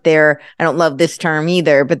say that I don't love this term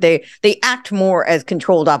either, but they act more as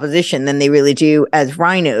controlled opposition than they really do as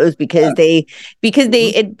rhinos, because they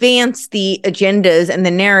advance the agendas and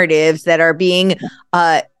the narratives that are being,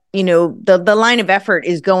 the line of effort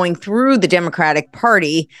is going through the Democratic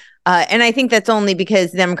Party. And I think that's only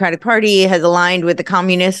because the Democratic Party has aligned with the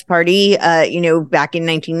Communist Party. Back in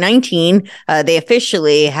 1919, they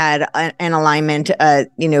officially had an alignment,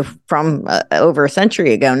 from over a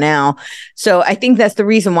century ago now. So I think that's the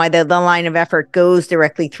reason why the line of effort goes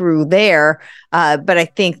directly through there. But I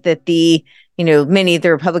think that many of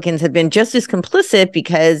the Republicans have been just as complicit,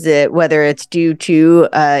 because whether it's due to,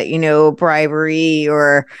 bribery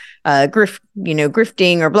or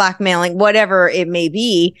grifting or blackmailing, whatever it may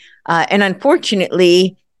be. And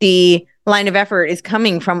unfortunately, the line of effort is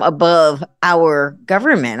coming from above our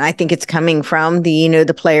government. I think it's coming from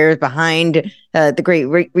the players behind the Great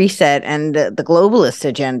Reset and the globalist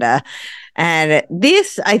agenda. And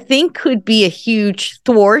this, I think, could be a huge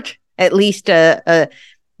thwart, at least an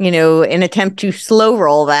attempt to slow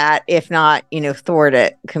roll that, if not, thwart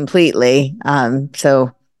it completely.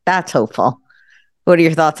 So that's hopeful. What are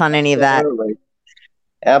your thoughts on any of that?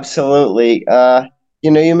 Absolutely.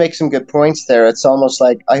 You make some good points there. It's almost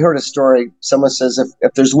like, I heard a story. Someone says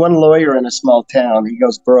if there's one lawyer in a small town, he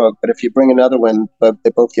goes broke. But if you bring another one,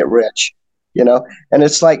 they both get rich. And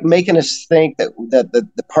it's like making us think that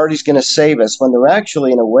the party's going to save us, when they're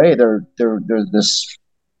actually, in a way, they're this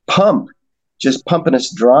pump, just pumping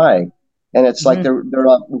us dry. And it's like they're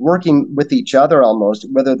working with each other almost,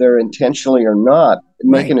 whether they're intentionally or not,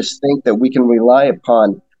 making us think that we can rely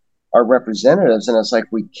upon our representatives. And it's like,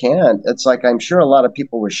 we can't. It's like, I'm sure a lot of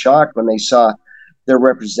people were shocked when they saw their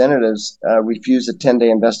representatives refuse a 10-day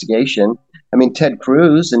investigation. I mean, Ted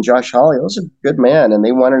Cruz and Josh Hawley, those are good men, and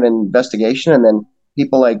they wanted an investigation. And then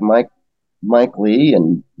people like Mike Lee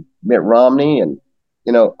and Mitt Romney and,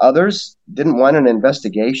 others didn't want an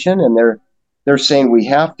investigation. And they're saying we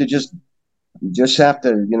have to just have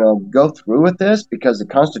to, go through with this because the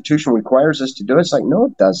Constitution requires us to do it. It's like, no,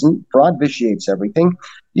 it doesn't. Fraud vitiates everything.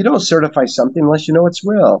 You don't certify something unless you know it's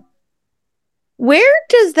real. Where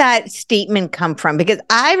does that statement come from? Because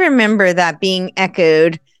I remember that being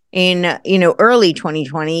echoed in, early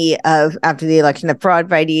 2020 after the election, that fraud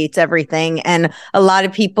vitiates everything. And a lot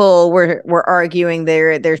of people were arguing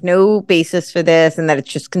there's no basis for this, and that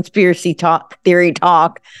it's just conspiracy theory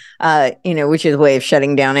talk, which is a way of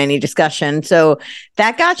shutting down any discussion. So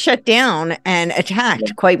that got shut down and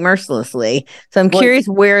attacked quite mercilessly. So I'm curious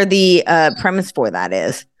where the premise for that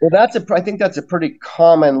is. Well, I think that's a pretty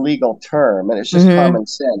common legal term, and it's just common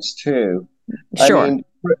sense too. Sure. I mean,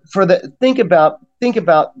 think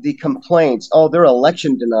about the complaints. Oh, they're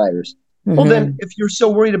election deniers. Well, then, if you're so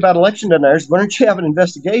worried about election deniers, why don't you have an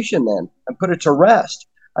investigation then and put it to rest?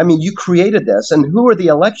 I mean, you created this, and who are the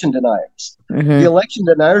election deniers? The election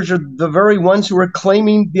deniers are the very ones who are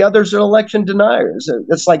claiming the others are election deniers.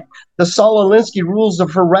 It's like the Saul Alinsky rules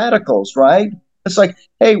for radicals, right? It's like,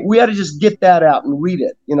 hey, we ought to just get that out and read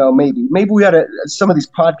it. Maybe we ought to, some of these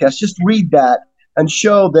podcasts, just read that and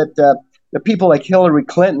show that the people like Hillary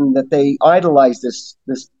Clinton, that they idolize this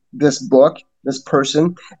book, this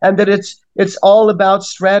person, and that it's all about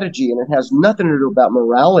strategy, and it has nothing to do about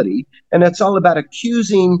morality, and it's all about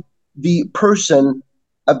accusing the person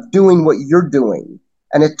of doing what you're doing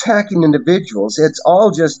and attacking individuals. It's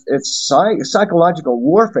all just psychological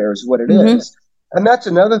warfare is what it is. And that's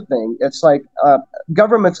another thing. It's like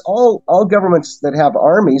governments, all governments that have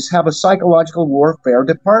armies have a psychological warfare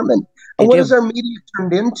department. And what has our media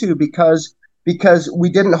turned into because we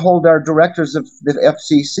didn't hold our directors of the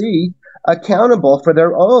FCC accountable for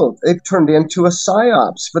their oath? They've turned into a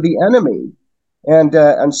psyops for the enemy.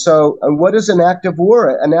 And so what is an act of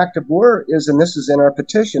war? An act of war is, and this is in our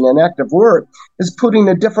petition, an act of war is putting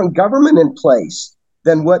a different government in place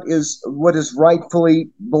than what is rightfully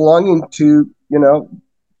belonging to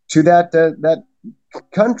that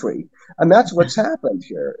country. And that's what's happened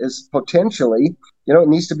here, is potentially, it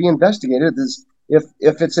needs to be investigated. If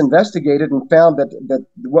it's investigated and found that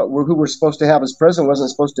who we're supposed to have as president wasn't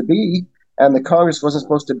supposed to be, and the Congress wasn't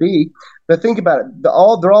supposed to be. But think about it. They're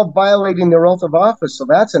all violating their oath of office. So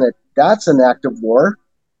that's an act of war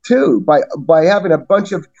too, by having a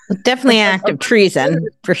bunch of definitely an act of treason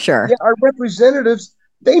for sure. Yeah, our representatives,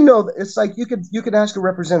 they know that it's like you could ask a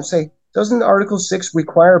representative, say, doesn't Article 6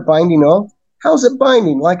 require a binding oath? How's it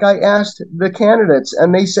binding? Like I asked the candidates,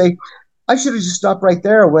 and they say, I should have just stopped right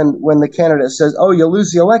there when the candidate says, oh, you'll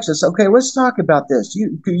lose the election. It's okay, let's talk about this.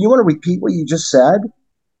 You want to repeat what you just said?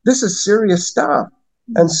 This is serious stuff.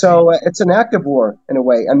 And so it's an act of war in a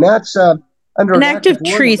way. And that's under an act of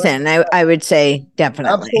treason, I would say,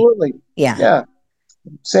 definitely. Absolutely. Yeah.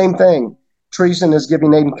 Same thing. Treason is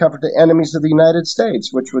giving aid and comfort to enemies of the United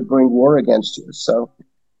States, which would bring war against you. So,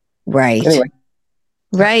 right. Anyway.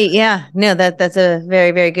 Right. Yeah. No, that's a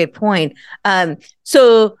very, very good point.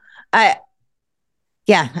 So I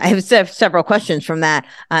have several questions from that.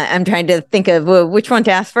 I'm trying to think of which one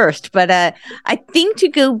to ask first, but I think to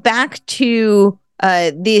go back to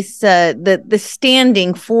the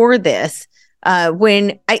standing for this,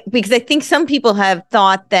 because I think some people have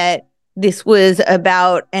thought that this was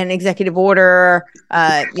about an executive order,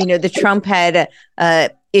 that Trump had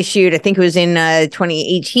issued, I think it was in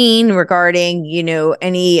 2018, regarding,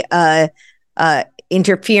 any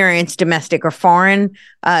interference, domestic or foreign.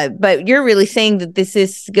 But you're really saying that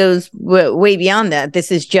this goes way beyond that.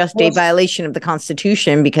 This is just a violation of the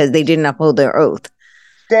Constitution because they didn't uphold their oath.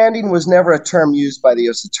 Standing was never a term used by the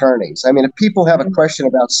U.S. attorneys. I mean, if people have a question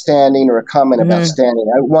about standing or a comment about standing,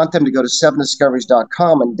 I want them to go to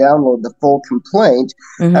 7discoveries.com and download the full complaint,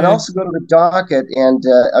 and also go to the docket and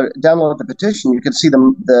download the petition. You can see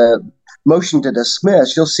the motion to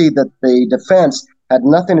dismiss. You'll see that the defense had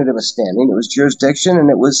nothing to do with standing. It was jurisdiction, and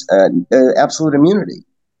it was absolute immunity.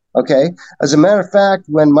 Okay? As a matter of fact,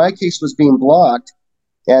 when my case was being blocked,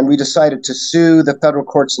 and we decided to sue the federal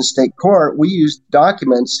courts and state court, we used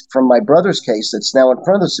documents from my brother's case that's now in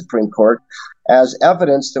front of the Supreme Court as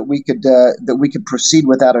evidence that we could proceed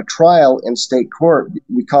without a trial in state court.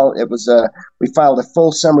 We filed a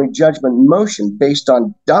full summary judgment motion based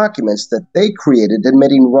on documents that they created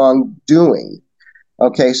admitting wrongdoing.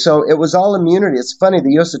 Okay, so it was all immunity. It's funny,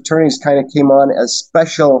 the U.S. attorneys kind of came on as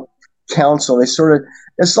special counsel.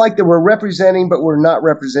 It's like that we're representing, but we're not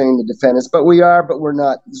representing the defendants, but we are, but we're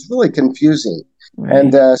not. It's really confusing. Right.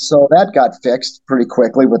 And so that got fixed pretty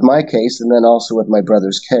quickly with my case, and then also with my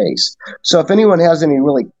brother's case. So if anyone has any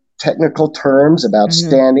really technical terms about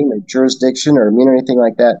standing or jurisdiction or immunity, anything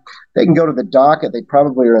like that, they can go to the docket. They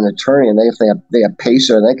probably are an attorney, and if they have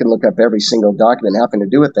PACER, they can look up every single document having to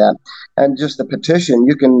do with that. And just the petition,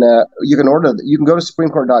 you can go to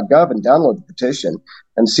supremecourt.gov and download the petition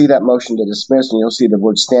and see that motion to dismiss, and you'll see the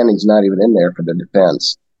word standing is not even in there for the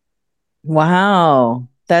defense. Wow.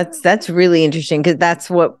 That's really interesting, because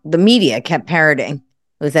that's what the media kept parroting,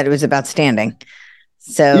 was that it was about standing.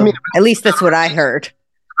 So at least that's what I heard.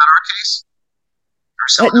 About our case?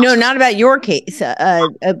 No, not about your case,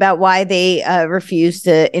 about why they refused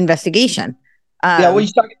the investigation. Well,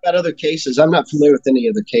 he's talking about other cases. I'm not familiar with any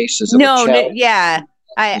of the cases. Yeah.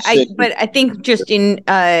 But I think just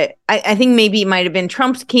I think maybe it might have been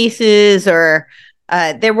Trump's cases, or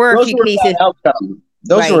there were a few cases.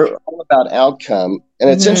 Those were all about outcome. And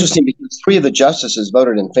it's interesting because 3 of the justices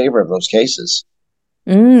voted in favor of those cases.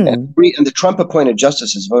 And the Trump appointed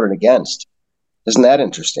justices voted against. Isn't that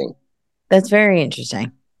interesting? That's very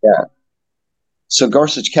interesting. Yeah. So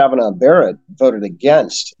Gorsuch, Kavanaugh, and Barrett voted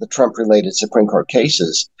against the Trump-related Supreme Court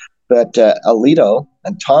cases, but Alito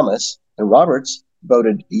and Thomas and Roberts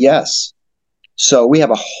voted yes. So we have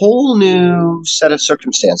a whole new set of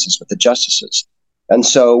circumstances with the justices. And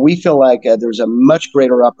so we feel like there's a much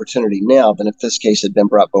greater opportunity now than if this case had been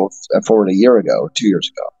brought forward a year ago, 2 years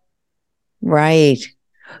ago. Right.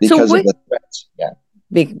 Because of the threats. Yeah.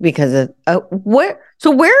 Because of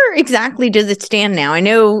where exactly does it stand now? I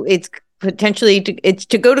know it's potentially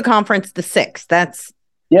to go to conference the 6th. That's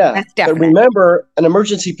definite. But remember, an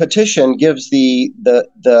emergency petition gives the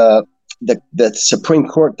Supreme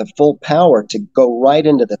Court the full power to go right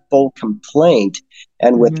into the full complaint,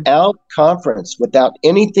 and without conference, without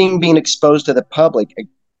anything being exposed to the public,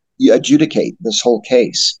 you adjudicate this whole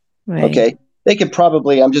case. Right. Okay. They could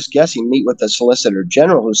probably, I'm just guessing, meet with the Solicitor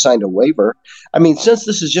General who signed a waiver. I mean, since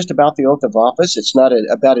this is just about the oath of office, it's not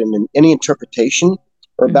about any interpretation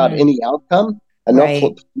or about any outcome, and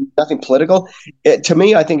nothing political. To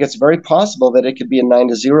me, I think it's very possible that it could be a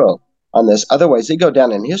 9-0 on this. Otherwise, they go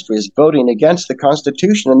down in history as voting against the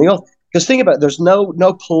Constitution and the oath. Because think about it, there's no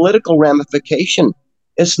political ramification.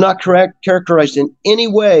 It's not characterized in any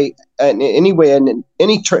way, in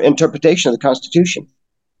any interpretation of the Constitution.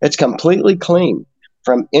 It's completely clean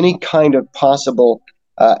from any kind of possible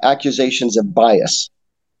accusations of bias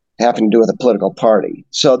having to do with a political party.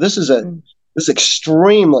 So this is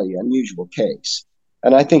extremely unusual case.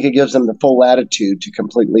 And I think it gives them the full latitude to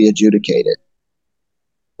completely adjudicate it,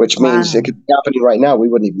 which means it could be happening right now. We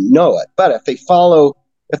wouldn't even know it. But if they follow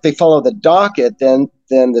the docket, then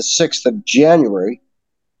the 6th of January,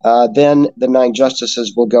 then the 9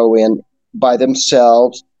 justices will go in by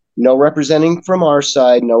themselves, no representing from our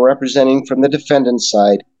side, no representing from the defendant's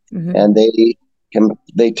side, and they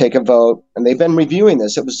take a vote. And they've been reviewing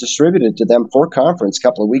this. It was distributed to them for conference a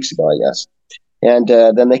couple of weeks ago, I guess. And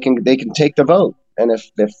then they can take the vote. And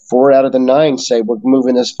if 4 out of the 9 say we're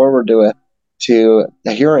moving this forward to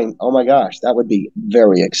a hearing, oh my gosh, that would be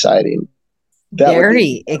very exciting.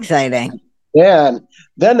 Very exciting. Yeah, and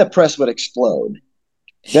then the press would explode.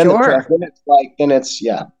 Then it's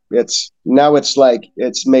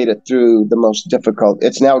made it through the most difficult.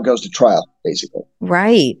 It goes to trial, basically.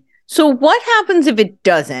 Right. So what happens if it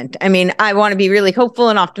doesn't? I mean, I want to be really hopeful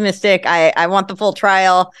and optimistic. I want the full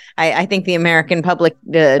trial. I think the American public,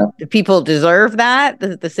 the people deserve that.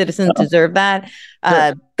 The citizens deserve that.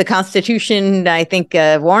 The Constitution, I think,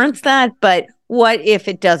 warrants that. But what if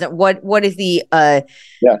it doesn't? What is the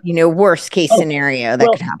worst case scenario that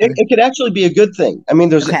could happen? It could actually be a good thing. I mean,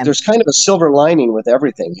 there's kind of a silver lining with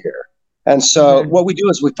everything here. And so what we do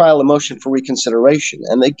is we file a motion for reconsideration,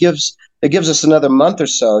 and it gives us another month or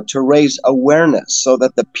so to raise awareness so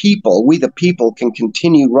that we the people, can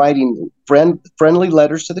continue writing friendly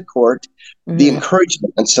letters to the court, the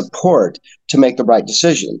encouragement and support to make the right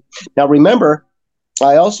decision. Now, remember,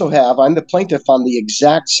 I'm the plaintiff on the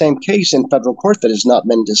exact same case in federal court that has not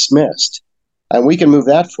been dismissed, and we can move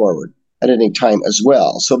that forward at any time as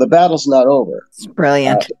well. So the battle's not over. It's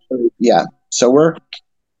brilliant. So we're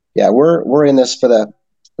in this for the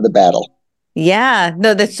battle. Yeah,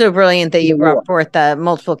 no, that's so brilliant that you brought forth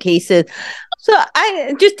multiple cases. So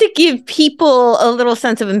just to give people a little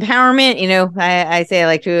sense of empowerment, I say I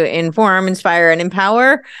like to inform, inspire, and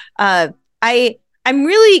empower. I'm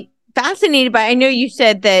really fascinated by, I know you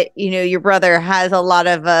said that, your brother has a lot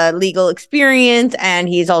of legal experience, and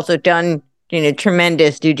he's also done,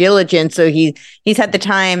 tremendous due diligence. So he's had the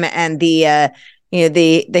time and the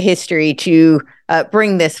history to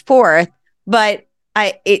bring this forth. But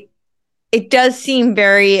it does seem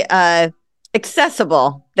very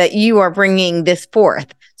accessible that you are bringing this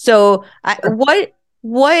forth. So how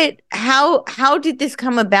did this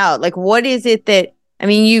come about? Like, what is it that, I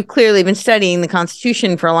mean, you've clearly been studying the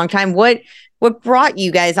Constitution for a long time. What brought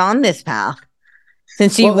you guys on this path?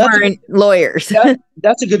 Since you weren't lawyers.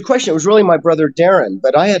 That's a good question. It was really my brother, Darren,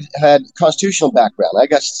 but I had constitutional background. I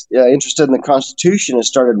got interested in the Constitution and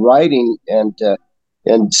started writing and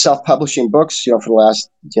self-publishing books, for the last,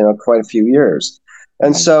 quite a few years.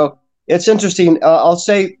 And so it's interesting. I'll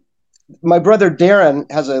say my brother,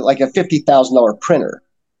 Darren, has a $50,000 printer.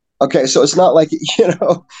 Okay. So it's not like,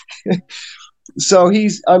 so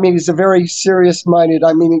he's a very serious-minded,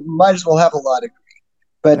 he might as well have a law degree.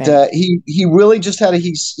 But he really just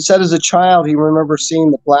he said as a child, he remembers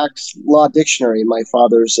seeing the Black's Law Dictionary in my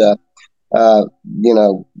father's,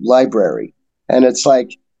 library. And it's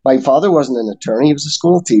like, my father wasn't an attorney, he was a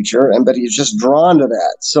school teacher, but he was just drawn to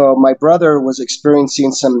that. So my brother was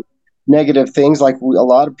experiencing some negative things like a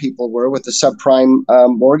lot of people were with the subprime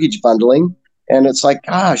mortgage bundling. And it's like,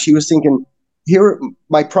 gosh, he was thinking, here,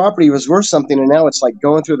 my property was worth something, and now it's like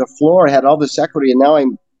going through the floor. I had all this equity, and now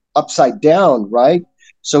I'm upside down, right?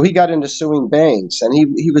 So he got into suing banks, and I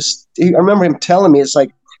remember him telling me, it's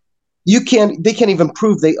like, they can't even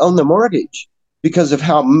prove they own the mortgage because of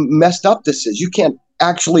how messed up this is. You can't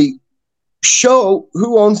actually show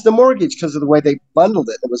who owns the mortgage because of the way they bundled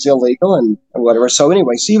it. It was illegal and whatever. So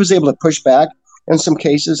anyway, he was able to push back in some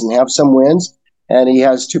cases and have some wins. And he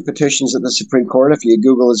has 2 petitions at the Supreme Court. If you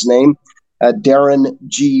Google his name, Darren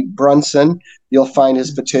G. Brunson, you'll find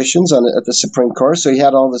his petitions at the Supreme Court. So he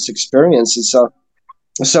had all this experience. And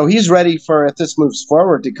so he's ready for, if this moves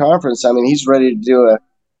forward to conference, he's ready to do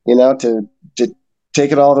to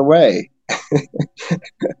take it all the way.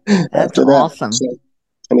 That's awesome. So,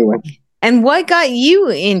 anyway. And what got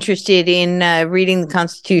you interested in reading the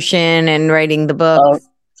Constitution and writing the book?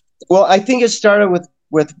 Well, I think it started with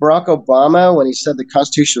Barack Obama when he said the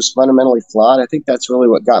Constitution was fundamentally flawed. I think that's really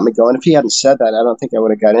what got me going. If he hadn't said that, I don't think I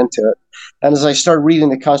would have got into it. And as I started reading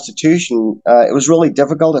the Constitution, it was really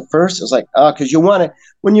difficult at first. It was like, because you want to,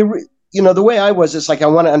 when the way I was, it's like I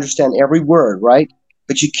want to understand every word, right?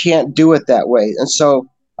 But you can't do it that way. And so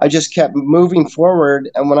I just kept moving forward.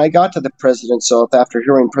 And when I got to the president's oath, after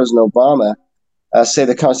hearing President Obama say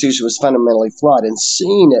the Constitution was fundamentally flawed and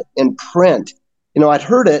seeing it in print, I'd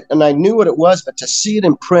heard it and I knew what it was, but to see it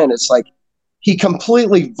in print, it's like, he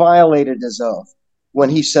completely violated his oath when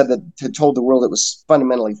he said that, he told the world it was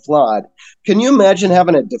fundamentally flawed. Can you imagine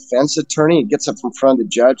having a defense attorney who gets up in front of the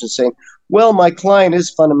judge and saying, well, my client is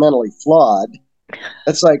fundamentally flawed?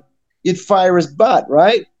 It's like, you'd fire his butt,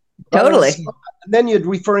 right? Totally. And then you'd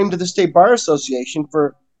refer him to the State Bar Association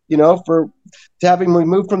for to have him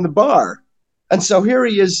removed from the bar. And so here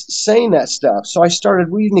he is saying that stuff. So I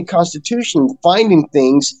started reading the Constitution, finding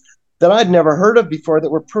things that I'd never heard of before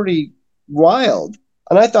that were pretty wild.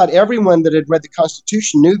 And I thought everyone that had read the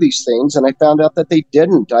Constitution knew these things, and I found out that they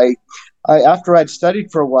didn't. I after I'd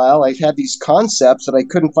studied for a while, I had these concepts that I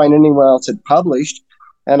couldn't find anyone else had published,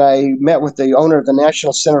 and I met with the owner of the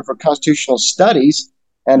National Center for Constitutional Studies,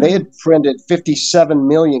 and they had printed 57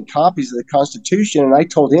 million copies of the Constitution, and I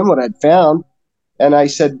told him what I'd found, and I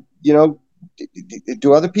said,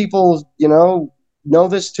 do other people, know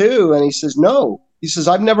this too? And he says, no. He says,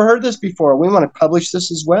 I've never heard this before. We want to publish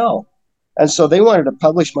this as well. And so they wanted to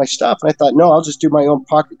publish my stuff. And I thought, no, I'll just do my own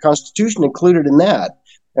pocket Constitution included in that.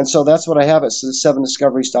 And so that's what I have at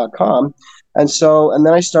 7discoveries.com. And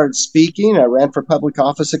then I started speaking. I ran for public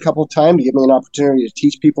office a couple of times to give me an opportunity to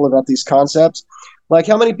teach people about these concepts. Like,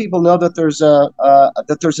 how many people know that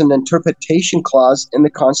there's an interpretation clause in the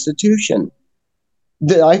Constitution?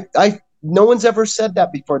 No one's ever said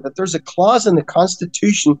that before, that there's a clause in the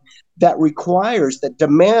Constitution that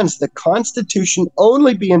demands the Constitution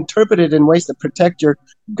only be interpreted in ways that protect your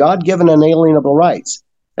God-given unalienable rights.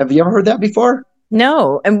 Have you ever heard that before?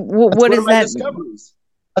 No. And what is that?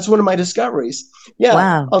 That's one of my discoveries. Yeah.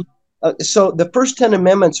 Wow. So the first 10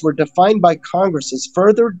 amendments were defined by Congress as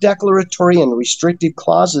further declaratory and restrictive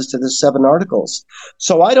clauses to the 7 articles.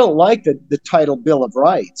 So I don't like the title Bill of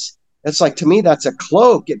Rights. It's like, to me, that's a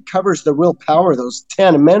cloak. It covers the real power of those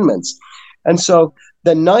 10 amendments. And so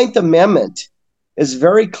the 9th Amendment is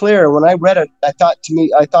very clear. When I read it, I thought,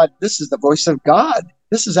 this is the voice of God.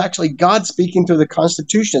 This is actually God speaking through the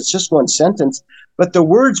Constitution. It's just one sentence. But the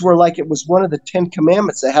words were like it was one of the 10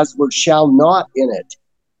 commandments that has the word shall not in it.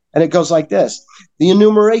 And it goes like this: the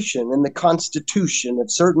enumeration in the Constitution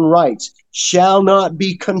of certain rights shall not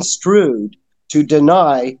be construed to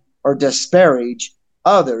deny or disparage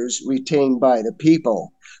others retained by the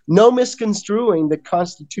people. No misconstruing the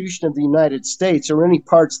Constitution of the United States or any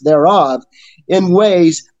parts thereof in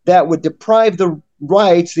ways that would deprive the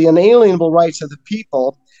rights, the unalienable rights of the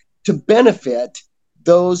people, to benefit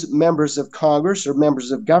those members of Congress or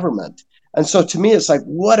members of government. And so to me, it's like,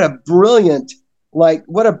 what a brilliant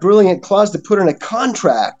clause to put in a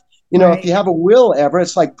contract. Right. If you have a will ever,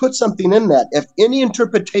 it's like, put something in that. If any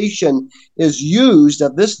interpretation is used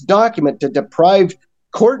of this document to deprive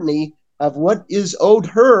Courtenay of what is owed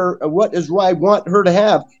her, or what is I want her to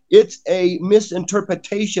have, it's a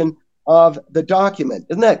misinterpretation of the document.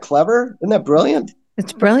 Isn't that clever? Isn't that brilliant?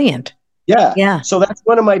 It's brilliant. Yeah. So that's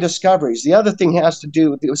one of my discoveries. The other thing has to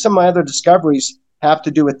do with some of my other discoveries have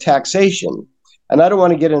to do with taxation. And I don't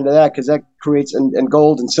want to get into that because that creates and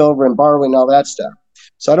gold and silver and borrowing, all that stuff.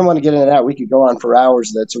 So I don't want to get into that. We could go on for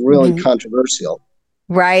hours. That's really controversial.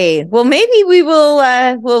 Right. Well, maybe we will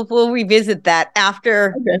we'll revisit that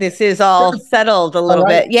after this is all settled a little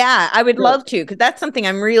bit. Yeah, I would love to, because that's something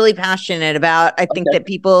I'm really passionate about. I think that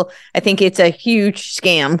I think it's a huge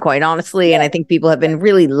scam, quite honestly. And I think people have been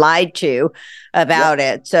really lied to about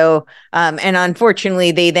it. So, and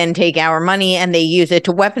unfortunately, they then take our money and they use it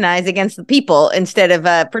to weaponize against the people instead of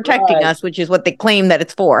protecting us, which is what they claim that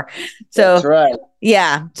it's for. So, that's right.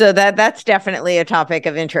 Yeah, so that's definitely a topic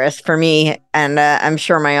of interest for me, and I'm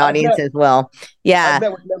sure my audience as well. Yeah, I've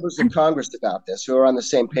met with members of Congress about this who are on the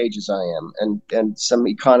same page as I am, and some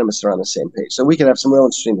economists are on the same page. So we can have some real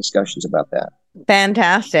interesting discussions about that.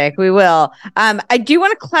 Fantastic, we will. I do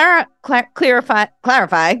want to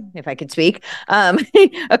clarify, if I could speak,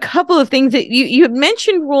 a couple of things that you had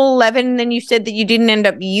mentioned Rule 11, and then you said that you didn't end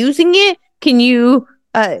up using it. Can you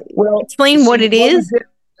explain what it is?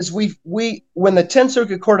 Is we when the 10th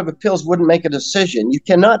Circuit Court of Appeals wouldn't make a decision, you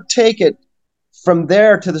cannot take it from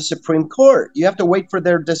there to the Supreme Court. You have to wait for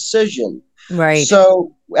their decision. Right.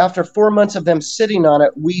 So after 4 months of them sitting on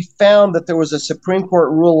it, we found that there was a Supreme Court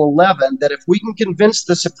Rule 11 that if we can convince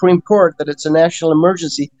the Supreme Court that it's a national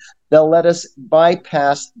emergency, they'll let us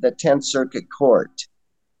bypass the 10th Circuit Court.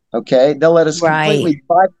 Okay? They'll let us completely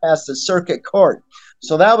bypass the Circuit Court.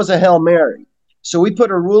 So that was a Hail Mary. So we put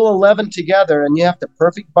a Rule 11 together, and you have to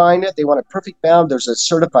perfect bind it. They want a perfect bound. There's a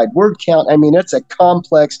certified word count. I mean, it's a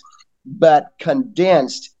complex but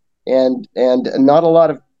condensed and not a lot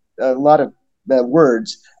of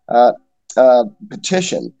words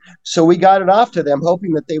petition. So we got it off to them,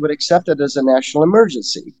 hoping that they would accept it as a national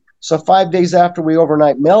emergency. So 5 days after we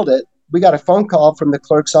overnight mailed it, we got a phone call from the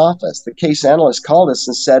clerk's office. The case analyst called us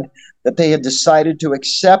and said that they had decided to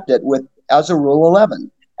accept it as a Rule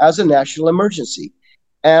 11, as a national emergency,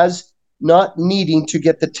 as not needing to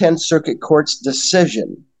get the 10th Circuit Court's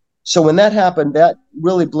decision. So when that happened, that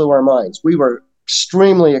really blew our minds. We were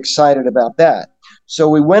extremely excited about that. So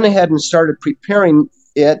we went ahead and started preparing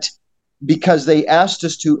it because they asked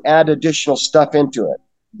us to add additional stuff into it.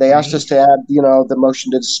 They asked us to add, the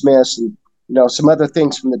motion to dismiss and, some other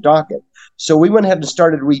things from the docket. So we went ahead and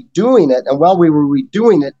started redoing it. And while we were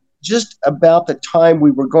redoing it, just about the time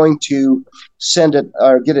we were going to send it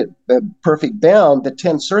or get it perfect bound, the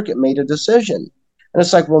 10th Circuit made a decision. And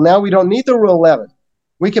it's like, well, now we don't need the Rule 11.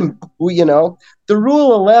 The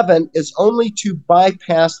Rule 11 is only to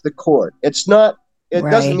bypass the court. It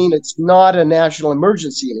doesn't mean it's not a national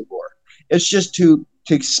emergency anymore. It's just to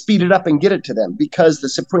speed it up and get it to them, because the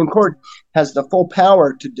Supreme Court has the full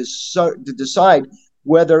power to decide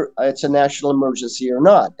whether it's a national emergency or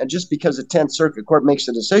not. And just because the 10th Circuit Court makes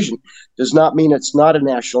a decision does not mean it's not a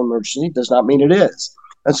national emergency, does not mean it is.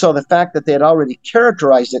 And so the fact that they had already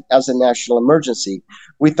characterized it as a national emergency,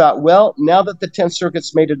 we thought, well, now that the 10th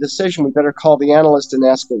Circuit's made a decision, we better call the analyst and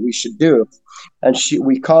ask what we should do. And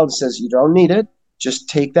we called and says, you don't need it. Just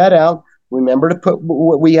take that out. Remember to put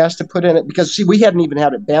what we asked to put in it, because we hadn't even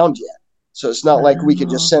had it bound yet. So it's not like we could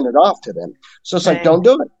just send it off to them. So it's like, don't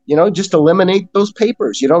do it, just eliminate those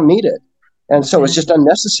papers. You don't need it. And so it's just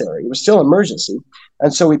unnecessary. It was still emergency.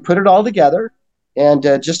 And so we put it all together, and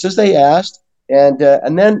just as they asked, and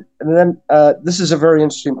then this is a very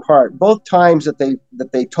interesting part. Both times that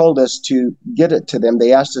they told us to get it to them,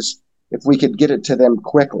 they asked us if we could get it to them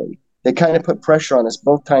quickly. They kind of put pressure on us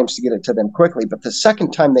both times to get it to them quickly. But the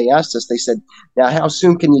second time they asked us, they said, now, how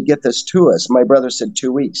soon can you get this to us? My brother said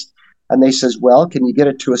 2 weeks. And they says, well, can you get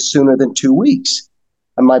it to us sooner than 2 weeks?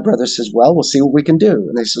 And my brother says, well, we'll see what we can do.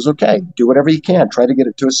 And they says, okay, do whatever you can. Try to get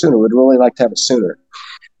it to us sooner. We'd really like to have it sooner.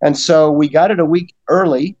 And so we got it a week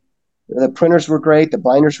early. The printers were great. The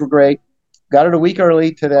binders were great. Got it a week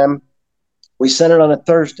early to them. We sent it on a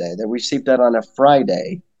Thursday. They received that on a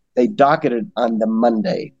Friday. They docketed on the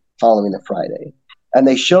Monday following the Friday. And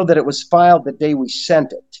they showed that it was filed the day we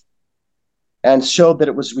sent it, and showed that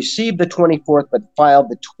it was received the 24th, but filed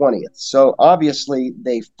the 20th. So obviously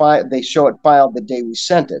they show it filed the day we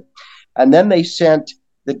sent it. And then they sent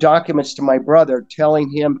the documents to my brother,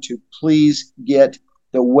 telling him to please get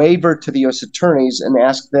the waiver to the U.S. attorneys and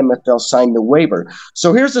ask them if they'll sign the waiver.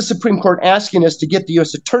 So here's the Supreme Court asking us to get the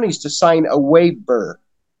U.S. attorneys to sign a waiver,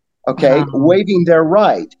 waiving their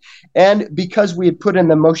right. And because we had put in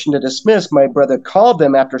the motion to dismiss, my brother called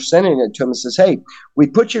them after sending it to him and says, hey, we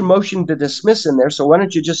put your motion to dismiss in there, so why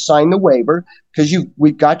don't you just sign the waiver, because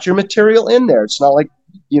we've got your material in there. It's not like,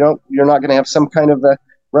 you're not going to have some kind of a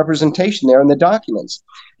representation there in the documents.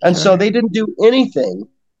 And so they didn't do anything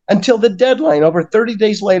until the deadline. Over 30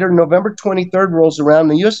 days later, November 23rd rolls around.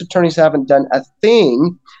 The U.S. attorneys haven't done a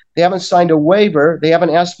thing. They haven't signed a waiver. They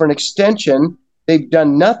haven't asked for an extension. They've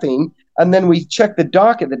done nothing. And then we check the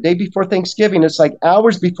docket the day before Thanksgiving. It's like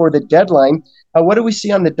hours before the deadline. What do we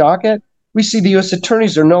see on the docket? We see the U.S.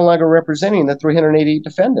 attorneys are no longer representing the 388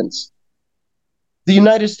 defendants. The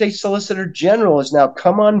United States Solicitor General has now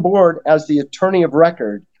come on board as the attorney of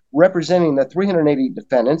record representing the 380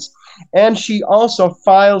 defendants. And she also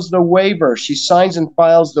files the waiver. She signs and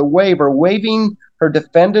files the waiver, waiving her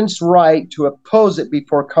defendant's right to oppose it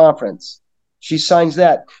before conference. She signs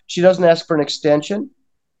that. She doesn't ask for an extension.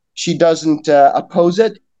 She doesn't oppose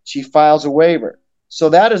it. She files a waiver. So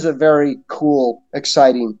that is a very cool,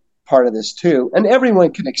 exciting part of this too. And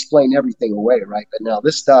everyone can explain everything away, right? But now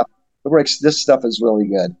this stuff is really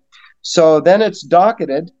good. So then it's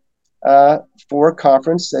docketed for a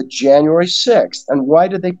conference at January 6th. And why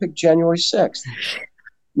did they pick January 6th?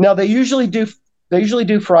 Now they usually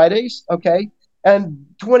do Fridays, okay? And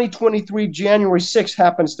 2023 January 6th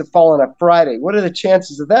happens to fall on a Friday. What are the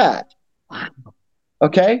chances of that? Wow.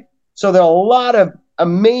 Okay? So there are a lot of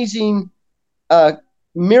amazing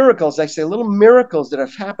miracles, little miracles that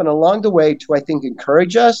have happened along the way to, I think,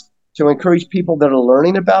 encourage us, to encourage people that are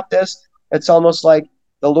learning about this. It's almost like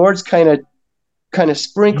the Lord's kind of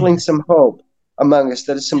sprinkling some hope among us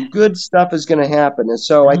that some good stuff is going to happen. And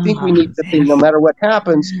so I think we need to think, no matter what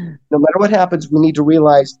happens, we need to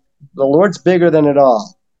realize the Lord's bigger than it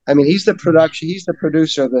all. I mean, he's the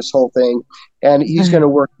producer of this whole thing, and he's going to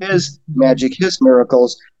work his magic, his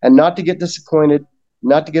miracles, and not to get disappointed,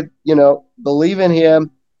 not to get, believe in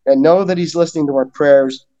him and know that he's listening to our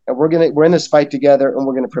prayers, and we're in this fight together, and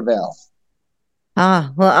we're going to prevail.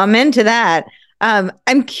 Well, I'm into that.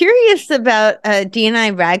 I'm curious about D&I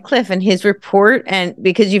Radcliffe and his report, and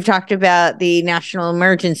because you've talked about the national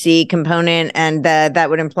emergency component, and that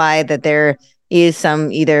would imply that there is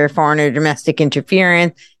some either foreign or domestic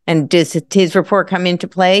interference. And does his report come into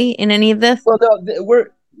play in any of this? Well, no,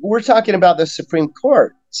 we're talking about the Supreme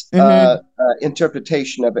Court's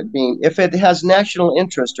interpretation of it being, if it has national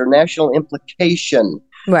interest or national implication,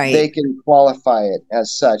 Right. they can qualify it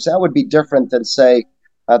as such. That would be different than, say,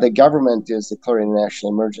 the government is declaring a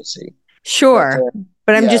national emergency. Sure,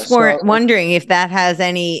 but I'm just wondering if that has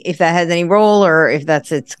any role, or if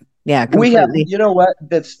that's its completely. We have, you know what?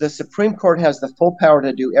 The Supreme Court has the full power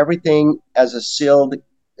to do everything as a sealed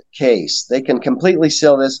case. They can completely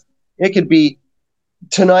seal this. It could be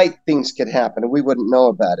tonight, things could happen and we wouldn't know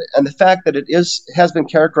about it. And the fact that it has been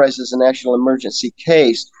characterized as a national emergency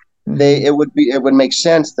case, it would make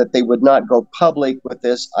sense that they would not go public with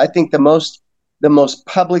this. I think the most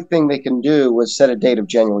public thing they can do was set a date of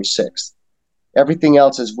January 6th. Everything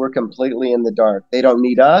else is we're completely in the dark. They don't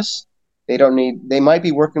need us. They might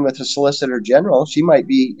be working with the Solicitor General. She might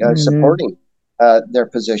be supporting their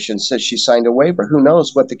position since she signed a waiver. Who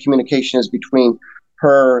knows what the communication is between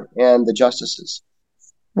her and the justices.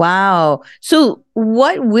 Wow. So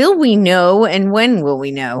what will we know, and when will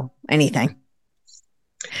we know anything?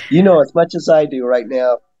 You know as much as I do right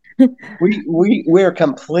now. We're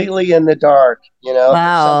completely in the dark.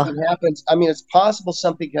 Wow. If something happens, I mean, it's possible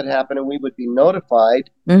something could happen and we would be notified,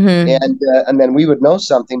 and then we would know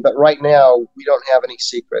something. But right now, we don't have any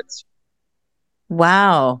secrets.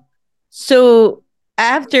 Wow. So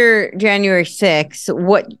after January 6th,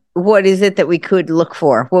 what is it that we could look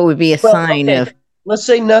for? What would be a sign of? Let's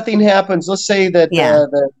say nothing happens. Let's say that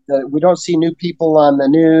we don't see new people on the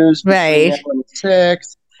news. Right. On the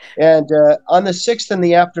 6th. And on the 6th in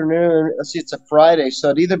the afternoon, let's see, it's a Friday, so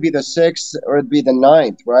it'd either be the 6th or it'd be the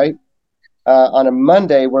 9th, right? On a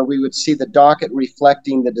Monday, where we would see the docket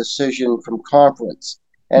reflecting the decision from conference.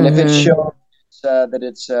 And if it shows that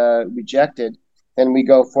it's rejected, then we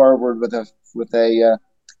go forward with a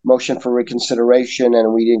motion for reconsideration,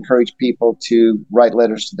 and we encourage people to write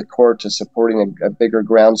letters to the court to supporting a bigger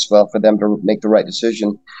groundswell for them to make the right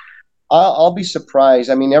decision. I'll be surprised.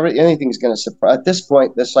 I mean, anything's going to surprise. At this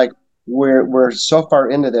point, it's like we're so far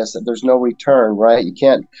into this that there's no return, right? You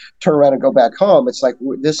can't turn around and go back home. It's like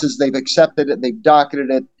they've accepted it, they've docketed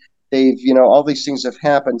it, all these things have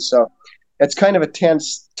happened. So it's kind of a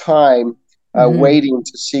tense time waiting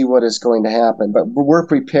to see what is going to happen. But we're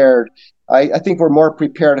prepared. I think we're more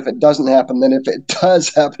prepared if it doesn't happen than if it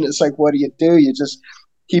does happen. It's like, what do? You just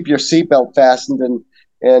keep your seatbelt fastened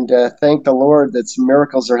and thank the Lord that some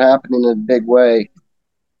miracles are happening in a big way.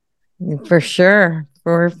 For sure.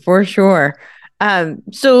 For sure.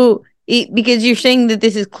 So because you're saying that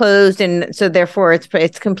this is closed, and so therefore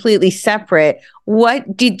it's completely separate.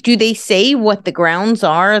 What do they say what the grounds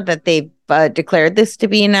are that they've declared this to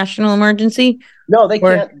be a national emergency? No, they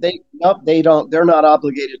can't. They don't. They're not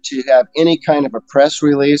obligated to have any kind of a press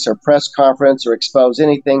release or press conference or expose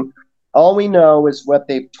anything. All we know is what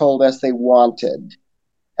they've told us they wanted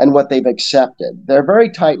and what they've accepted. They're very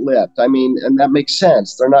tight-lipped. I mean, and that makes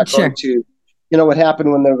sense. They're not going to, what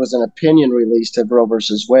happened when there was an opinion released of Roe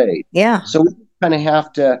versus Wade. Yeah. So we kind of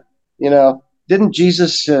have to, didn't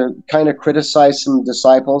Jesus kind of criticize some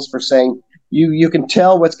disciples for saying, you can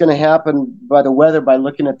tell what's going to happen by the weather by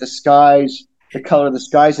looking at the skies, the color of the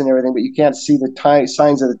skies and everything, but you can't see the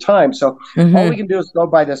signs of the time. So all we can do is go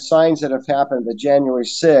by the signs that have happened the January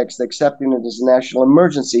 6th, accepting it as a national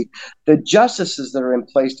emergency. The justices that are in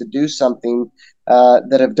place to do something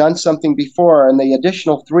that have done something before, and the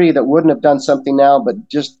additional 3 that wouldn't have done something now but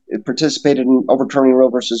just participated in overturning Roe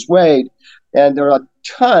versus Wade. And there are a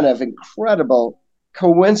ton of incredible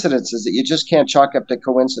coincidences that you just can't chalk up to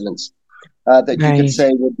coincidence. That you could say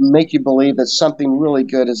would make you believe that something really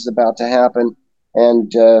good is about to happen.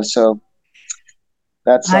 And so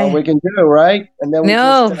that's all we can do, right? And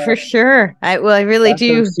then for sure. I really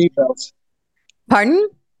do. Seatbelts. Pardon?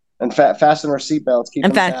 And fasten our seatbelts.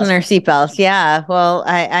 Fasten our seatbelts. Yeah. Well,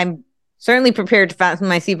 I'm certainly prepared to fasten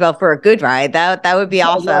my seatbelt for a good ride. That would be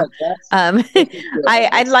awesome.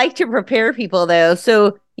 I'd like to prepare people though.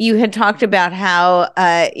 So you had talked about how,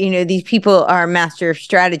 these people are master of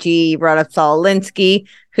strategy. You brought up Saul Alinsky,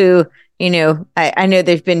 who, I know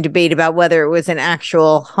there's been debate about whether it was an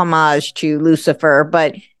actual homage to Lucifer,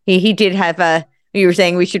 but he did have you were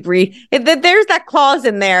saying we should read that. There's that clause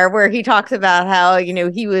in there where he talks about how,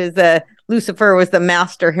 he was, Lucifer was the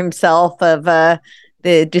master himself of,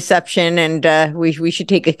 the deception, and we should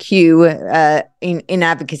take a cue in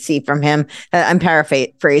advocacy from him. I'm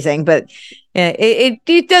paraphrasing, but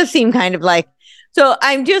it does seem kind of like So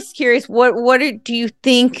I'm just curious, do you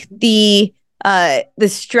think the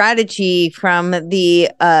strategy from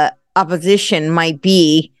the opposition might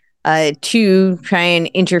be to try and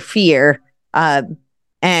interfere, and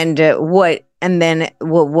then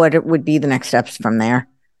what would be the next steps from there?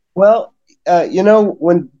 Well,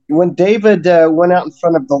 when David went out in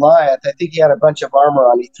front of Goliath, I think he had a bunch of armor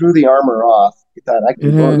on. He threw the armor off. He thought, I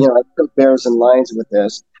can go, I put bears and lions with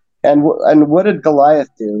this. And what did Goliath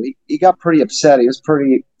do? He got pretty upset. He was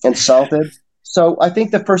pretty insulted. So I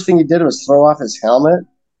think the first thing he did was throw off his helmet. And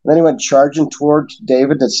then he went charging towards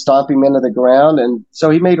David to stomp him into the ground. And so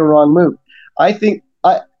he made a wrong move. I think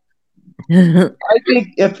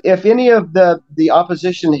if any of the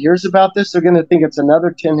opposition hears about this, they're going to think it's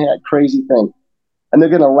another tin hat crazy thing, and they're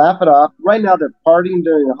going to laugh it off. Right now, they're partying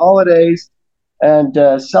during the holidays and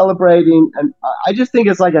celebrating, and I just think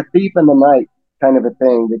it's like a thief in the night kind of a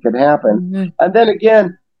thing that could happen. Mm-hmm. And then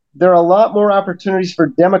again, there are a lot more opportunities for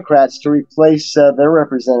Democrats to replace their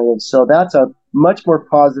representatives, so that's a much more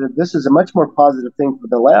positive. This is a much more positive thing for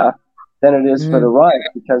the left than it is for the right,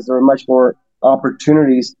 because there are much more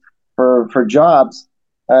opportunities for jobs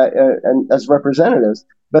and as representatives,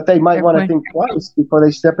 but they might want to think twice before they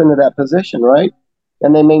step into that position, right?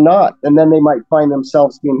 And they may not, and then they might find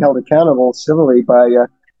themselves being held accountable civilly by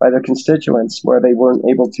their constituents where they weren't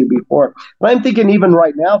able to before. And I'm thinking even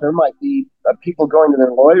right now there might be people going to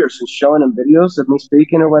their lawyers and showing them videos of me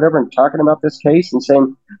speaking or whatever and talking about this case and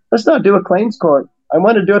saying, let's not do a claims court. I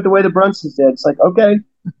want to do it the way the Brunsons did. It's like, okay,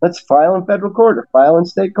 let's file in federal court or file in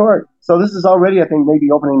state court. So this is already, I think, maybe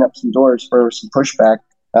opening up some doors for some pushback,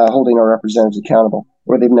 holding our representatives accountable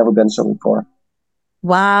where they've never been so before.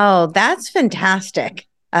 Wow, that's fantastic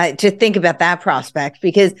to think about that prospect,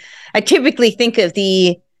 because I typically think of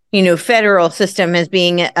the, federal system as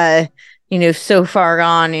being, so far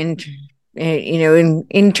gone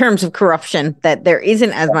in terms of corruption that there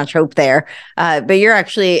isn't as much hope there. But you're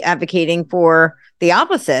actually advocating for the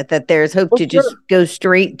opposite, that there's hope to just go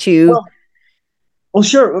straight to. Well,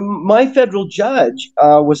 sure. My federal judge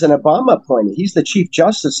was an Obama appointee. He's the Chief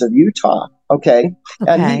Justice of Utah. Okay.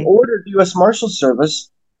 And he ordered U.S. Marshal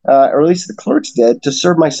Service, or at least the clerks did, to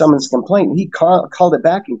serve my summons complaint. He called it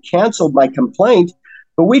back and canceled my complaint.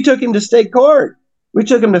 But we took him to state court. We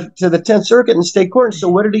took him to the 10th Circuit and state court. So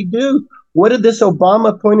what did he do? What did this Obama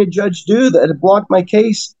appointed judge do that had blocked my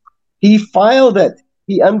case? He filed it.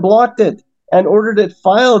 He unblocked it and ordered it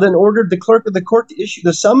filed and ordered the clerk of the court to issue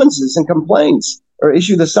the summonses and complaints, or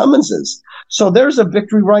issue the summonses. So there's a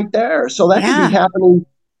victory right there. So that could be happening.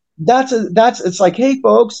 It's like, hey,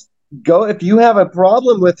 folks, go, if you have a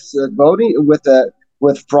problem with voting,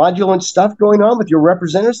 with fraudulent stuff going on with your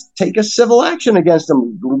representatives, take a civil action against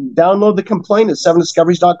them. Download the complaint at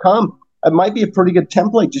 7discoveries.com. It might be a pretty good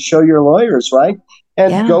template to show your lawyers, right?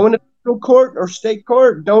 And go into federal court or state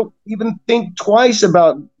court. Don't even think twice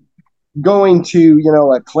about going to,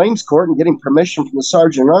 a claims court and getting permission from the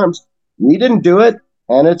sergeant at arms. We didn't do it,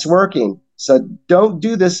 and it's working. So don't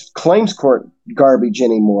do this claims court garbage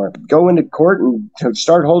anymore. Go into court and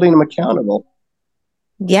start holding them accountable.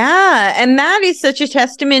 Yeah, and that is such a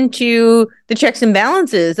testament to the checks and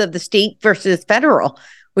balances of the state versus federal,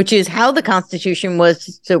 which is how the Constitution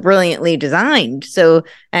was so brilliantly designed. So,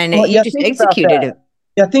 and you just executed it.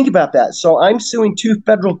 Yeah, think about that. So I'm suing two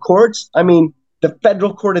federal courts. I mean, the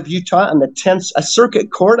Federal Court of Utah and the 10th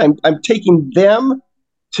Circuit Court. I'm taking them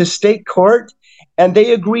to state court, and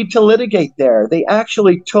they agreed to litigate there. They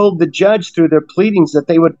actually told the judge through their pleadings that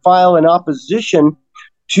they would file an opposition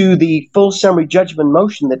to the full summary judgment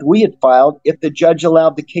motion that we had filed if the judge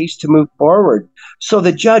allowed the case to move forward. So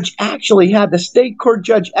the state court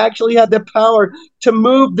judge actually had the power to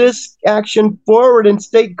move this action forward in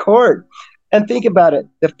state court. And think about it.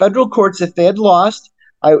 The federal courts, if they had lost,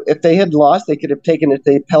 they could have taken it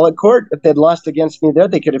to the appellate court. If they'd lost against me there,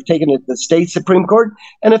 they could have taken it to the state Supreme Court.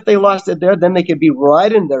 And if they lost it there, then they could be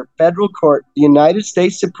right in their federal court, the United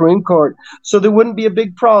States Supreme Court. So there wouldn't be a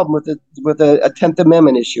big problem with a 10th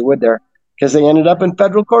Amendment issue, would there? Because they ended up in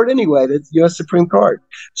federal court anyway, the U.S. Supreme Court.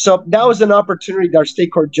 So that was an opportunity that our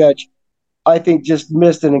state court judge, I think, just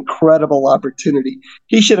missed an incredible opportunity.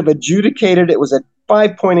 He should have adjudicated. It was a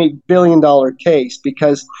 $5.8 billion case,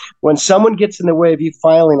 because when someone gets in the way of you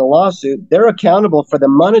filing a lawsuit, they're accountable for the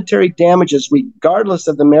monetary damages, regardless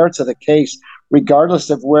of the merits of the case, regardless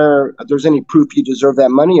of where there's any proof you deserve that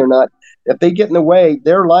money or not. If they get in the way,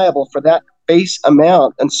 they're liable for that base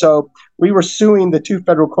amount. And so we were suing the two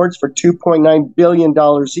federal courts for $2.9 billion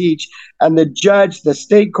each. And the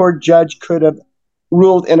state court judge could have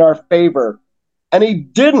ruled in our favor. And he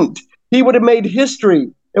didn't. He would have made history.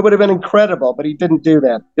 It would have been incredible, but he didn't do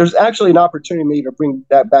that. There's actually an opportunity to bring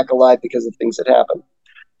that back alive because of things that happened.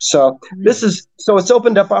 So it's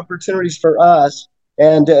opened up opportunities for us,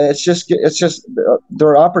 and it's just there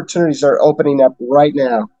are opportunities that are opening up right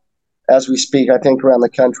now as we speak. I think around the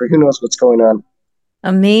country, who knows what's going on.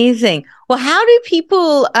 Amazing. Well, how do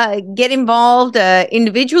people get involved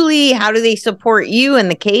individually? How do they support you in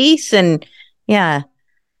the case? And yeah.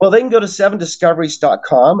 Well, they can go to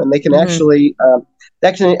 7discoveries.com and they can actually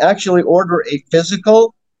order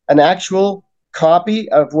an actual copy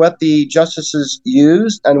of what the justices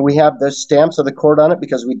used, and we have the stamps of the court on it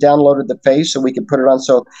because we downloaded the face so we could put it on,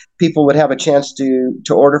 so people would have a chance to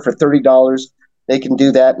order for $30. They can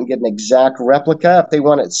do that and get an exact replica. If they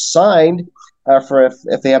want it signed,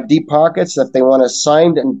 if they have deep pockets, if they want it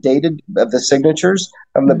signed and dated of the signatures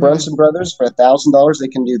of the Brunson brothers for $1,000, they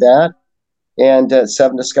can do that. And at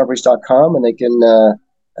 7discoveries.com, and they can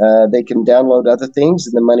download other things,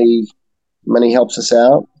 and the money helps us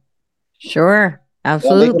out. Sure,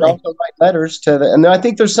 absolutely. And they can also write letters and I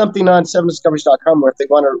think there's something on 7discoveries.com where if they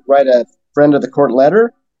want to write a friend of the court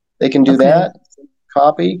letter, they can do that.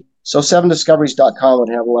 Copy. So 7discoveries.com would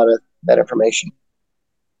have a lot of that information.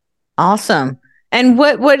 Awesome. And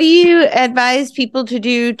what do you advise people to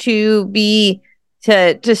do to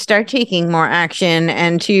start taking more action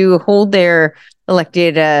and to hold their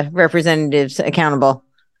elected representatives accountable?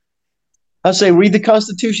 I'll say read the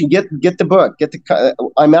Constitution. Get the book.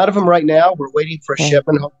 I'm out of them right now. We're waiting for a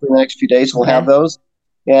shipment. Hopefully, in the next few days, we'll have those.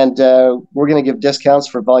 And we're going to give discounts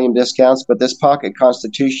for volume discounts. But this pocket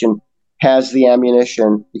Constitution has the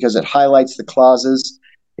ammunition because it highlights the clauses.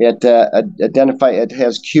 It it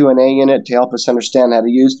has Q&A in it to help us understand how to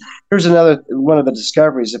use. Here's another one of the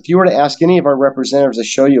discoveries. If you were to ask any of our representatives to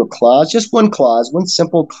show you a clause, just one clause, one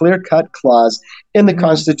simple, clear-cut clause in the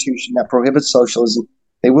Constitution that prohibits socialism,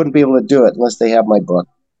 they wouldn't be able to do it unless they have my book.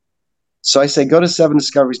 So I say, go to 7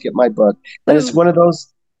 Discoveries, get my book. And it's one of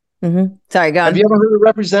those. Sorry, go on. Have you ever heard a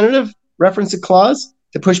representative reference a clause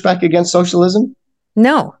to push back against socialism?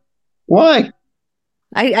 No. Why?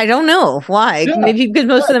 I don't know why. Yeah. Maybe because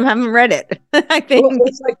most of them haven't read it. I think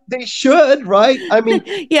it's like they should, right? I mean,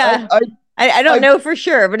 yeah. I don't know for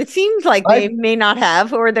sure, but it seems like they may not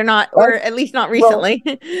have, or they're not, or at least not recently.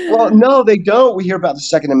 Well, no, they don't. We hear about the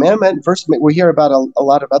Second Amendment. First, we hear about a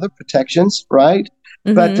lot of other protections, right?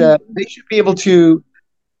 But they should be able to.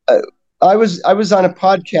 I was on a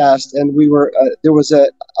podcast, and we were there was a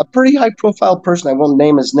pretty high profile person. I won't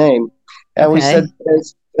name his name, and we said,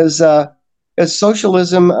 "Is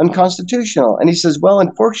socialism unconstitutional?" And he says, "Well,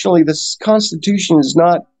 unfortunately, this Constitution is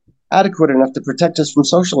not adequate enough to protect us from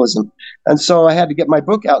socialism." And so I had to get my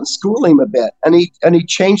book out and school him a bit. And he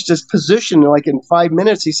changed his position like in 5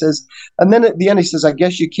 minutes. He says, and then at the end he says, "I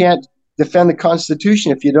guess you can't defend the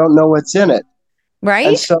Constitution if you don't know what's in it." Right.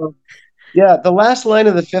 And so, yeah, the last line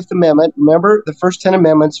of the Fifth Amendment, remember the first 10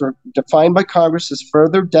 amendments are defined by Congress as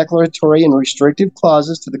further declaratory and restrictive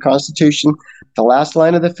clauses to the Constitution. The last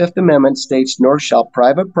line of the Fifth Amendment states, "Nor shall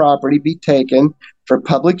private property be taken for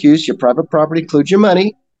public use." Your private property includes your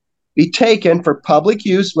money. "Be taken for public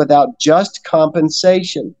use without just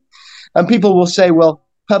compensation." And people will say, well,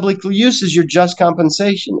 public use is your just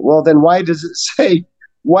compensation. Well, then why does it say,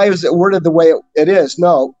 why is it worded the way it is?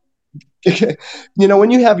 No.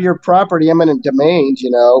 When you have your property eminent domain, you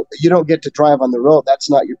don't get to drive on the road. That's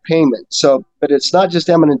not your payment. So, but it's not just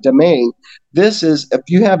eminent domain. This is, if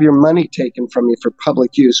you have your money taken from you for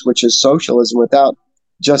public use, which is socialism without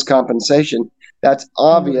just compensation, that's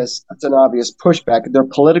obvious. That's an obvious pushback. There are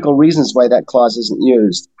political reasons why that clause isn't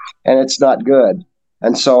used, and it's not good.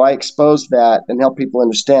 And so I expose that and help people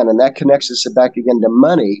understand, and that connects us back again to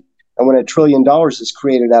money. And when $1 trillion is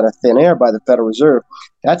created out of thin air by the Federal Reserve,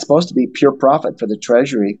 that's supposed to be pure profit for the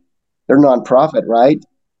Treasury. They're nonprofit, right?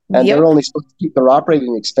 And they're only supposed to keep their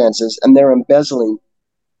operating expenses, and they're embezzling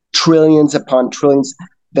trillions upon trillions.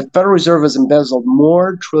 The Federal Reserve has embezzled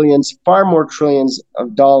far more trillions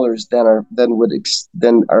of dollars than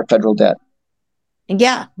our federal debt.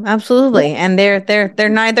 Yeah, absolutely. Yeah. And they're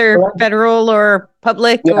neither federal or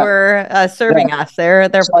public or serving us. They're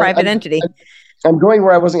private entity. I'm going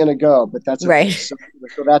where I wasn't going to go, but that's right. So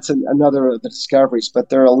that's another of the discoveries. But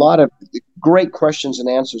there are a lot of great questions and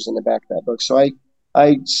answers in the back of that book. So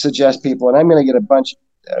I suggest people, and I'm going to get a bunch.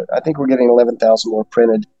 I think we're getting 11,000 more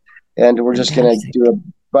printed, and we're just going to do a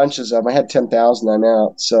bunches of them. I had 10,000. I'm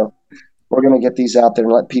out. So we're going to get these out there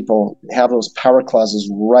and let people have those power clauses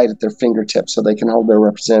right at their fingertips so they can hold their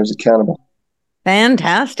representatives accountable.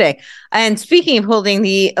 Fantastic. And speaking of holding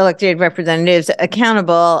the elected representatives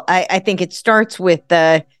accountable, I think it starts with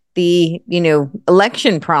the,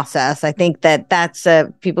 election process. I think that's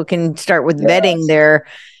people can start with vetting Yes. their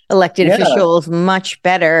elected Yeah. officials much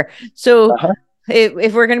better. So Uh-huh.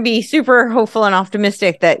 if we're going to be super hopeful and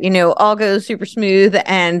optimistic that, all goes super smooth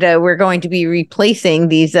and we're going to be replacing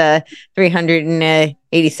these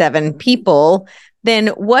 387 people, then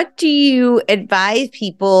what do you advise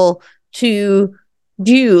people to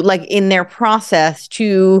do, like in their process,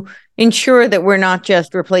 to ensure that we're not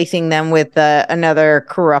just replacing them with another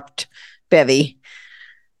corrupt bevy?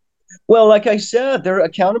 Well, like I said, they're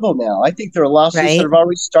accountable now. I think there are lawsuits that Right. have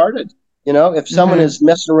already started. If someone Mhm. is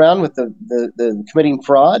messing around with the committing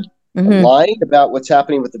fraud, Mhm. lying about what's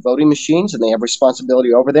happening with the voting machines, and they have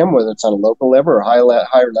responsibility over them, whether it's on a local level or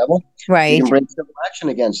higher level, you Right. can bring civil action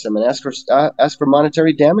against them and ask for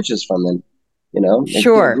monetary damages from them. A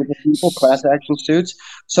Sure. group of people, class action suits.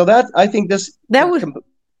 So I think That was,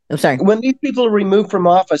 I'm sorry. when these people are removed from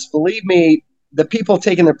office, believe me, the people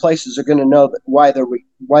taking their places are going to know why they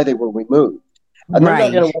were removed. And they're not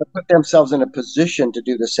going to Right. want to put themselves in a position to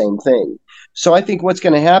do the same thing. So I think what's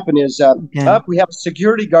going to happen is, Okay. we have a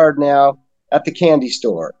security guard now at the candy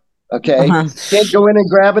store. Okay, Uh-huh. can't go in and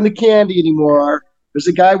grabbing the candy anymore. There's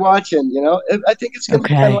a guy watching. I think it's going to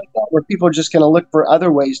be kind of Okay. like that, where people are just going to look for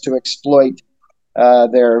other ways to exploit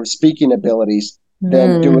their speaking abilities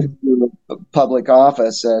than do it through public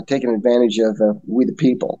office, taking advantage of we the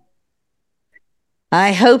people.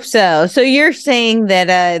 I hope so. So you're saying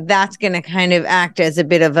that that's going to kind of act as a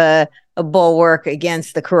bit of a bulwark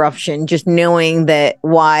against the corruption, just knowing that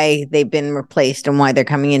why they've been replaced and why they're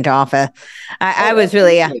coming into office. I was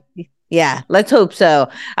really, yeah, let's hope so.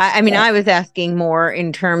 I mean, I was asking more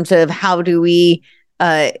in terms of how do we,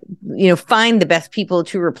 find the best people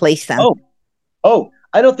to replace them.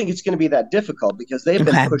 I don't think it's going to be that difficult because they've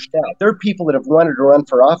been Okay. pushed out. There are people that have wanted to run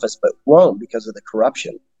for office but won't because of the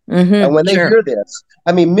corruption. Mm-hmm. And when they Sure. hear this,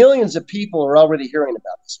 I mean, millions of people are already hearing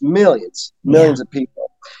about this. Millions of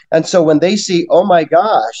people. And so when they see, oh my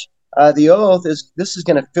gosh, the oath this is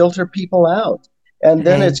going to filter people out. And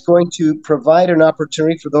then it's going to provide an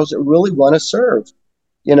opportunity for those that really want to serve.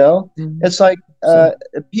 It's like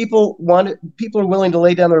people are willing to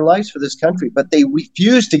lay down their lives for this country, but they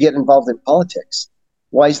refuse to get involved in politics.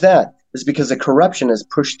 Why is that? It's because the corruption has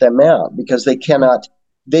pushed them out, because they cannot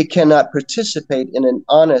participate in an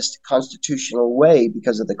honest constitutional way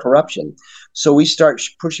because of the corruption. So we start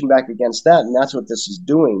pushing back against that, and that's what this is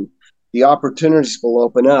doing. The opportunities will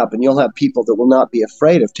open up, and you'll have people that will not be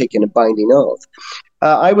afraid of taking a binding oath.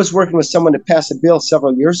 I was working with someone to pass a bill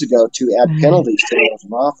several years ago to add penalties to the oath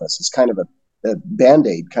of office. It's kind of a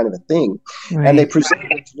Band-Aid kind of a thing. Right. And they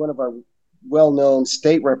presented it to one of our well-known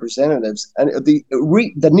state representatives, and the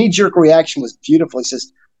knee-jerk reaction was beautiful. He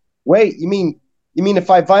says, wait, you mean if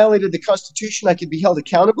I violated the Constitution, I could be held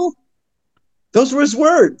accountable? Those were his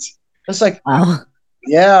words. It's like, wow.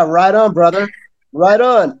 Yeah, right on, brother. Right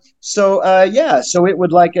on. So, so it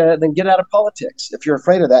would then get out of politics. If you're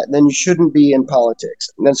afraid of that, then you shouldn't be in politics.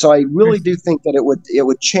 And so I really do think that it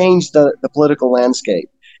would change the political landscape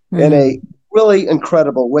in a really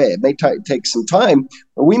incredible way. It may take some time,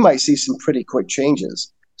 but we might see some pretty quick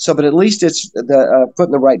changes. So, but at least it's the foot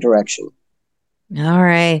in the right direction. All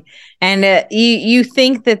right. And you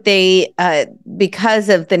think that they, because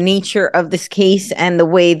of the nature of this case and the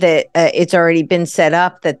way that it's already been set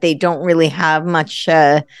up, that they don't really have much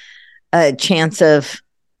chance of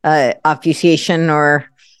obfuscation or,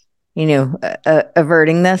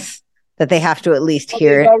 averting this, that they have to at least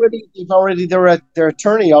hear it? Their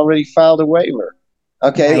attorney already filed a waiver.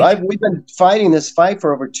 Okay. Right. We've been fighting this fight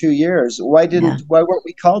for over 2 years. Why weren't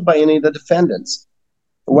we called by any of the defendants?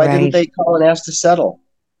 Why didn't they call and ask to settle?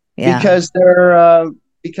 Yeah.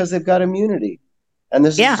 Because they've got immunity. And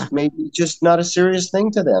this is maybe just not a serious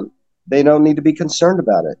thing to them. They don't need to be concerned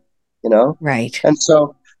about it, Right. And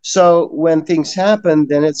so when things happen,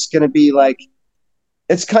 then it's going to be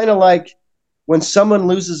it's kind of like when someone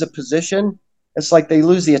loses a position, it's like they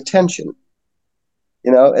lose the attention.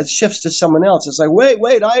 It shifts to someone else. It's like,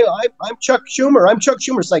 wait, I'm Chuck Schumer. I'm Chuck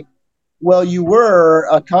Schumer. It's like, well, you were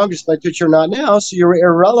a congressman, but you're not now, so you're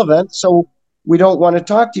irrelevant. So we don't want to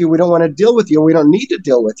talk to you. We don't want to deal with you. We don't need to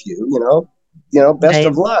deal with you. Best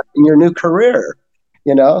of luck in your new career.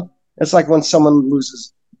 It's like when someone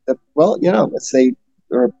loses, they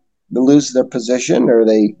lose their position or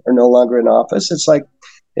they are no longer in office. It's like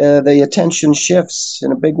the attention shifts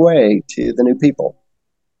in a big way to the new people.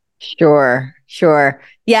 Sure.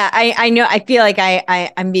 Yeah, I know. I feel like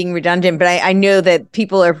I'm being redundant, but I know that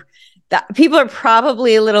people are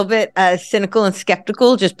probably a little bit cynical and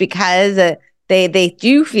skeptical just because they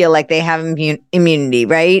do feel like they have immunity,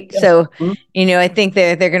 right? Yeah. So, I think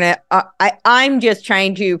they're going to, I'm just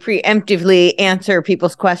trying to preemptively answer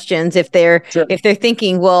people's questions if they're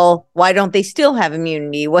thinking, well, why don't they still have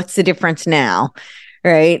immunity? What's the difference now?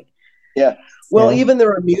 Right. Yeah. Well, even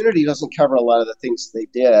their immunity doesn't cover a lot of the things they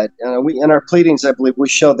did. We in our pleadings, I believe, we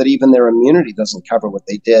show that even their immunity doesn't cover what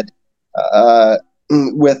they did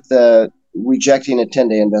with rejecting a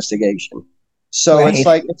 10-day investigation. So it's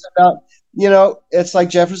about, it's like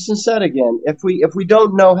Jefferson said again. If we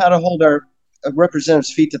don't know how to hold our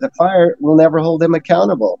representatives' feet to the fire, we'll never hold them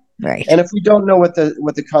accountable. Right. And if we don't know what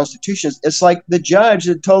the Constitution is, it's like the judge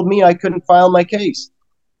that told me I couldn't file my case.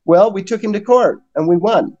 Well, we took him to court and we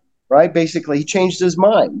won. Right? Basically, he changed his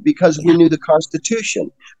mind because we knew the Constitution.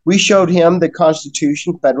 We showed him the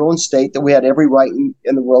Constitution, federal and state, that we had every right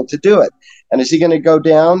in the world to do it. And is he going to go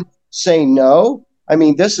down saying no? I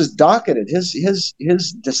mean, this is docketed.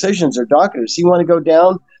 His decisions are docketed. Does he want to go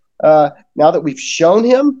down now that we've shown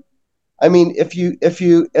him? I mean, if you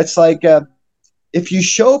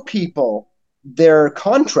show people their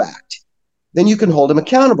contract, then you can hold them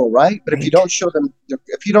accountable, right? But if you don't show them,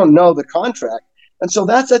 if you don't know the contract. And so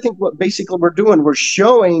that's, I think, what basically we're doing. We're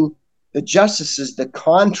showing the justices the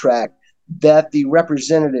contract that the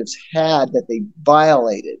representatives had that they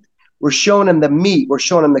violated. We're showing them the meat. We're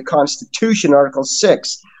showing them the Constitution, Article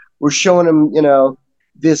 6. We're showing them,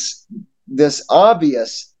 this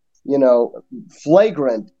obvious,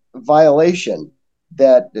 flagrant violation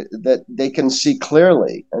that they can see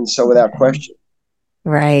clearly. And so without question.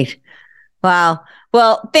 Right. Wow.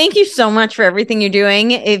 Well, thank you so much for everything you're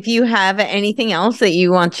doing. If you have anything else that you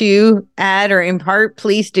want to add or impart,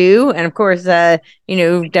 please do. And of course,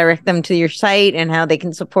 direct them to your site and how they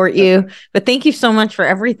can support you. But thank you so much for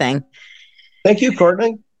everything. Thank you,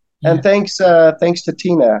 Courtenay. And thanks to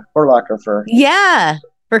Tina Horlacher for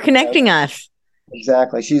connecting us.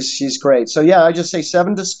 Exactly. She's great. So I just say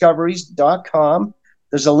 7discoveries.com.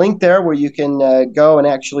 There's a link there where you can go and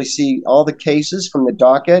actually see all the cases from the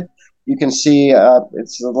docket. You can see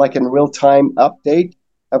it's like in real-time update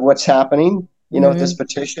of what's happening, with this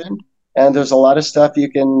petition. And there's a lot of stuff you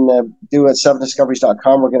can do at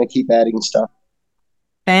 7discoveries.com. We're going to keep adding stuff.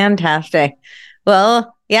 Fantastic.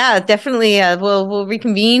 Well, definitely. We'll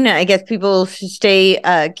reconvene. I guess people should go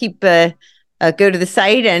to the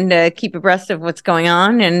site and keep abreast of what's going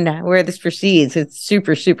on and where this proceeds. It's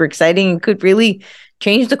super, super exciting and could really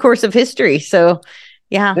change the course of history. So,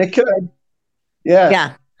 it could.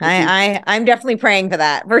 Yeah. I'm definitely praying for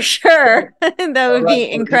that for sure. That would be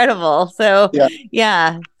incredible. So,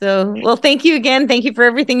 So, well, thank you again. Thank you for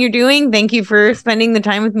everything you're doing. Thank you for spending the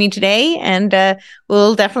time with me today. And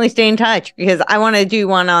we'll definitely stay in touch because I want to do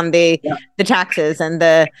one on the taxes and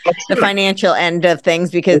the financial end of things,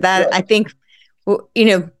 because I think,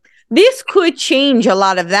 this could change a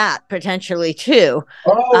lot of that potentially too,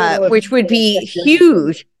 which would be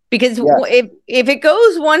huge. Because if it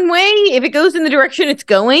goes one way, if it goes in the direction it's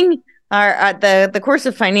going, the course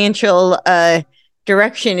of financial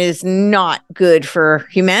direction is not good for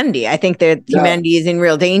humanity. I think that humanity is in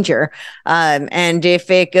real danger. And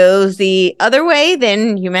if it goes the other way,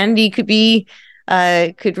 then humanity could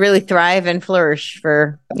really thrive and flourish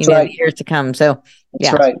for the years to come. So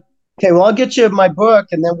that's right. Okay, well, I'll get you my book,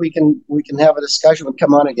 and then we can have a discussion and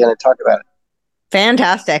come on again and talk about it.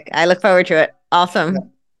 Fantastic! I look forward to it.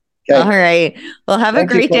 Awesome. Yeah. Okay. All right. Well, have a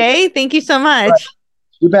great day. Thank you so much. Right.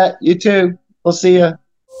 You bet. You too. We'll see you.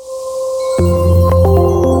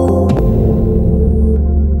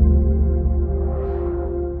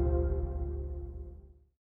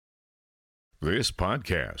 This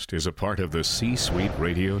podcast is a part of the C-Suite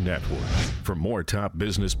Radio Network. For more top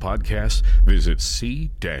business podcasts, visit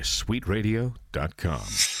c-suiteradio.com.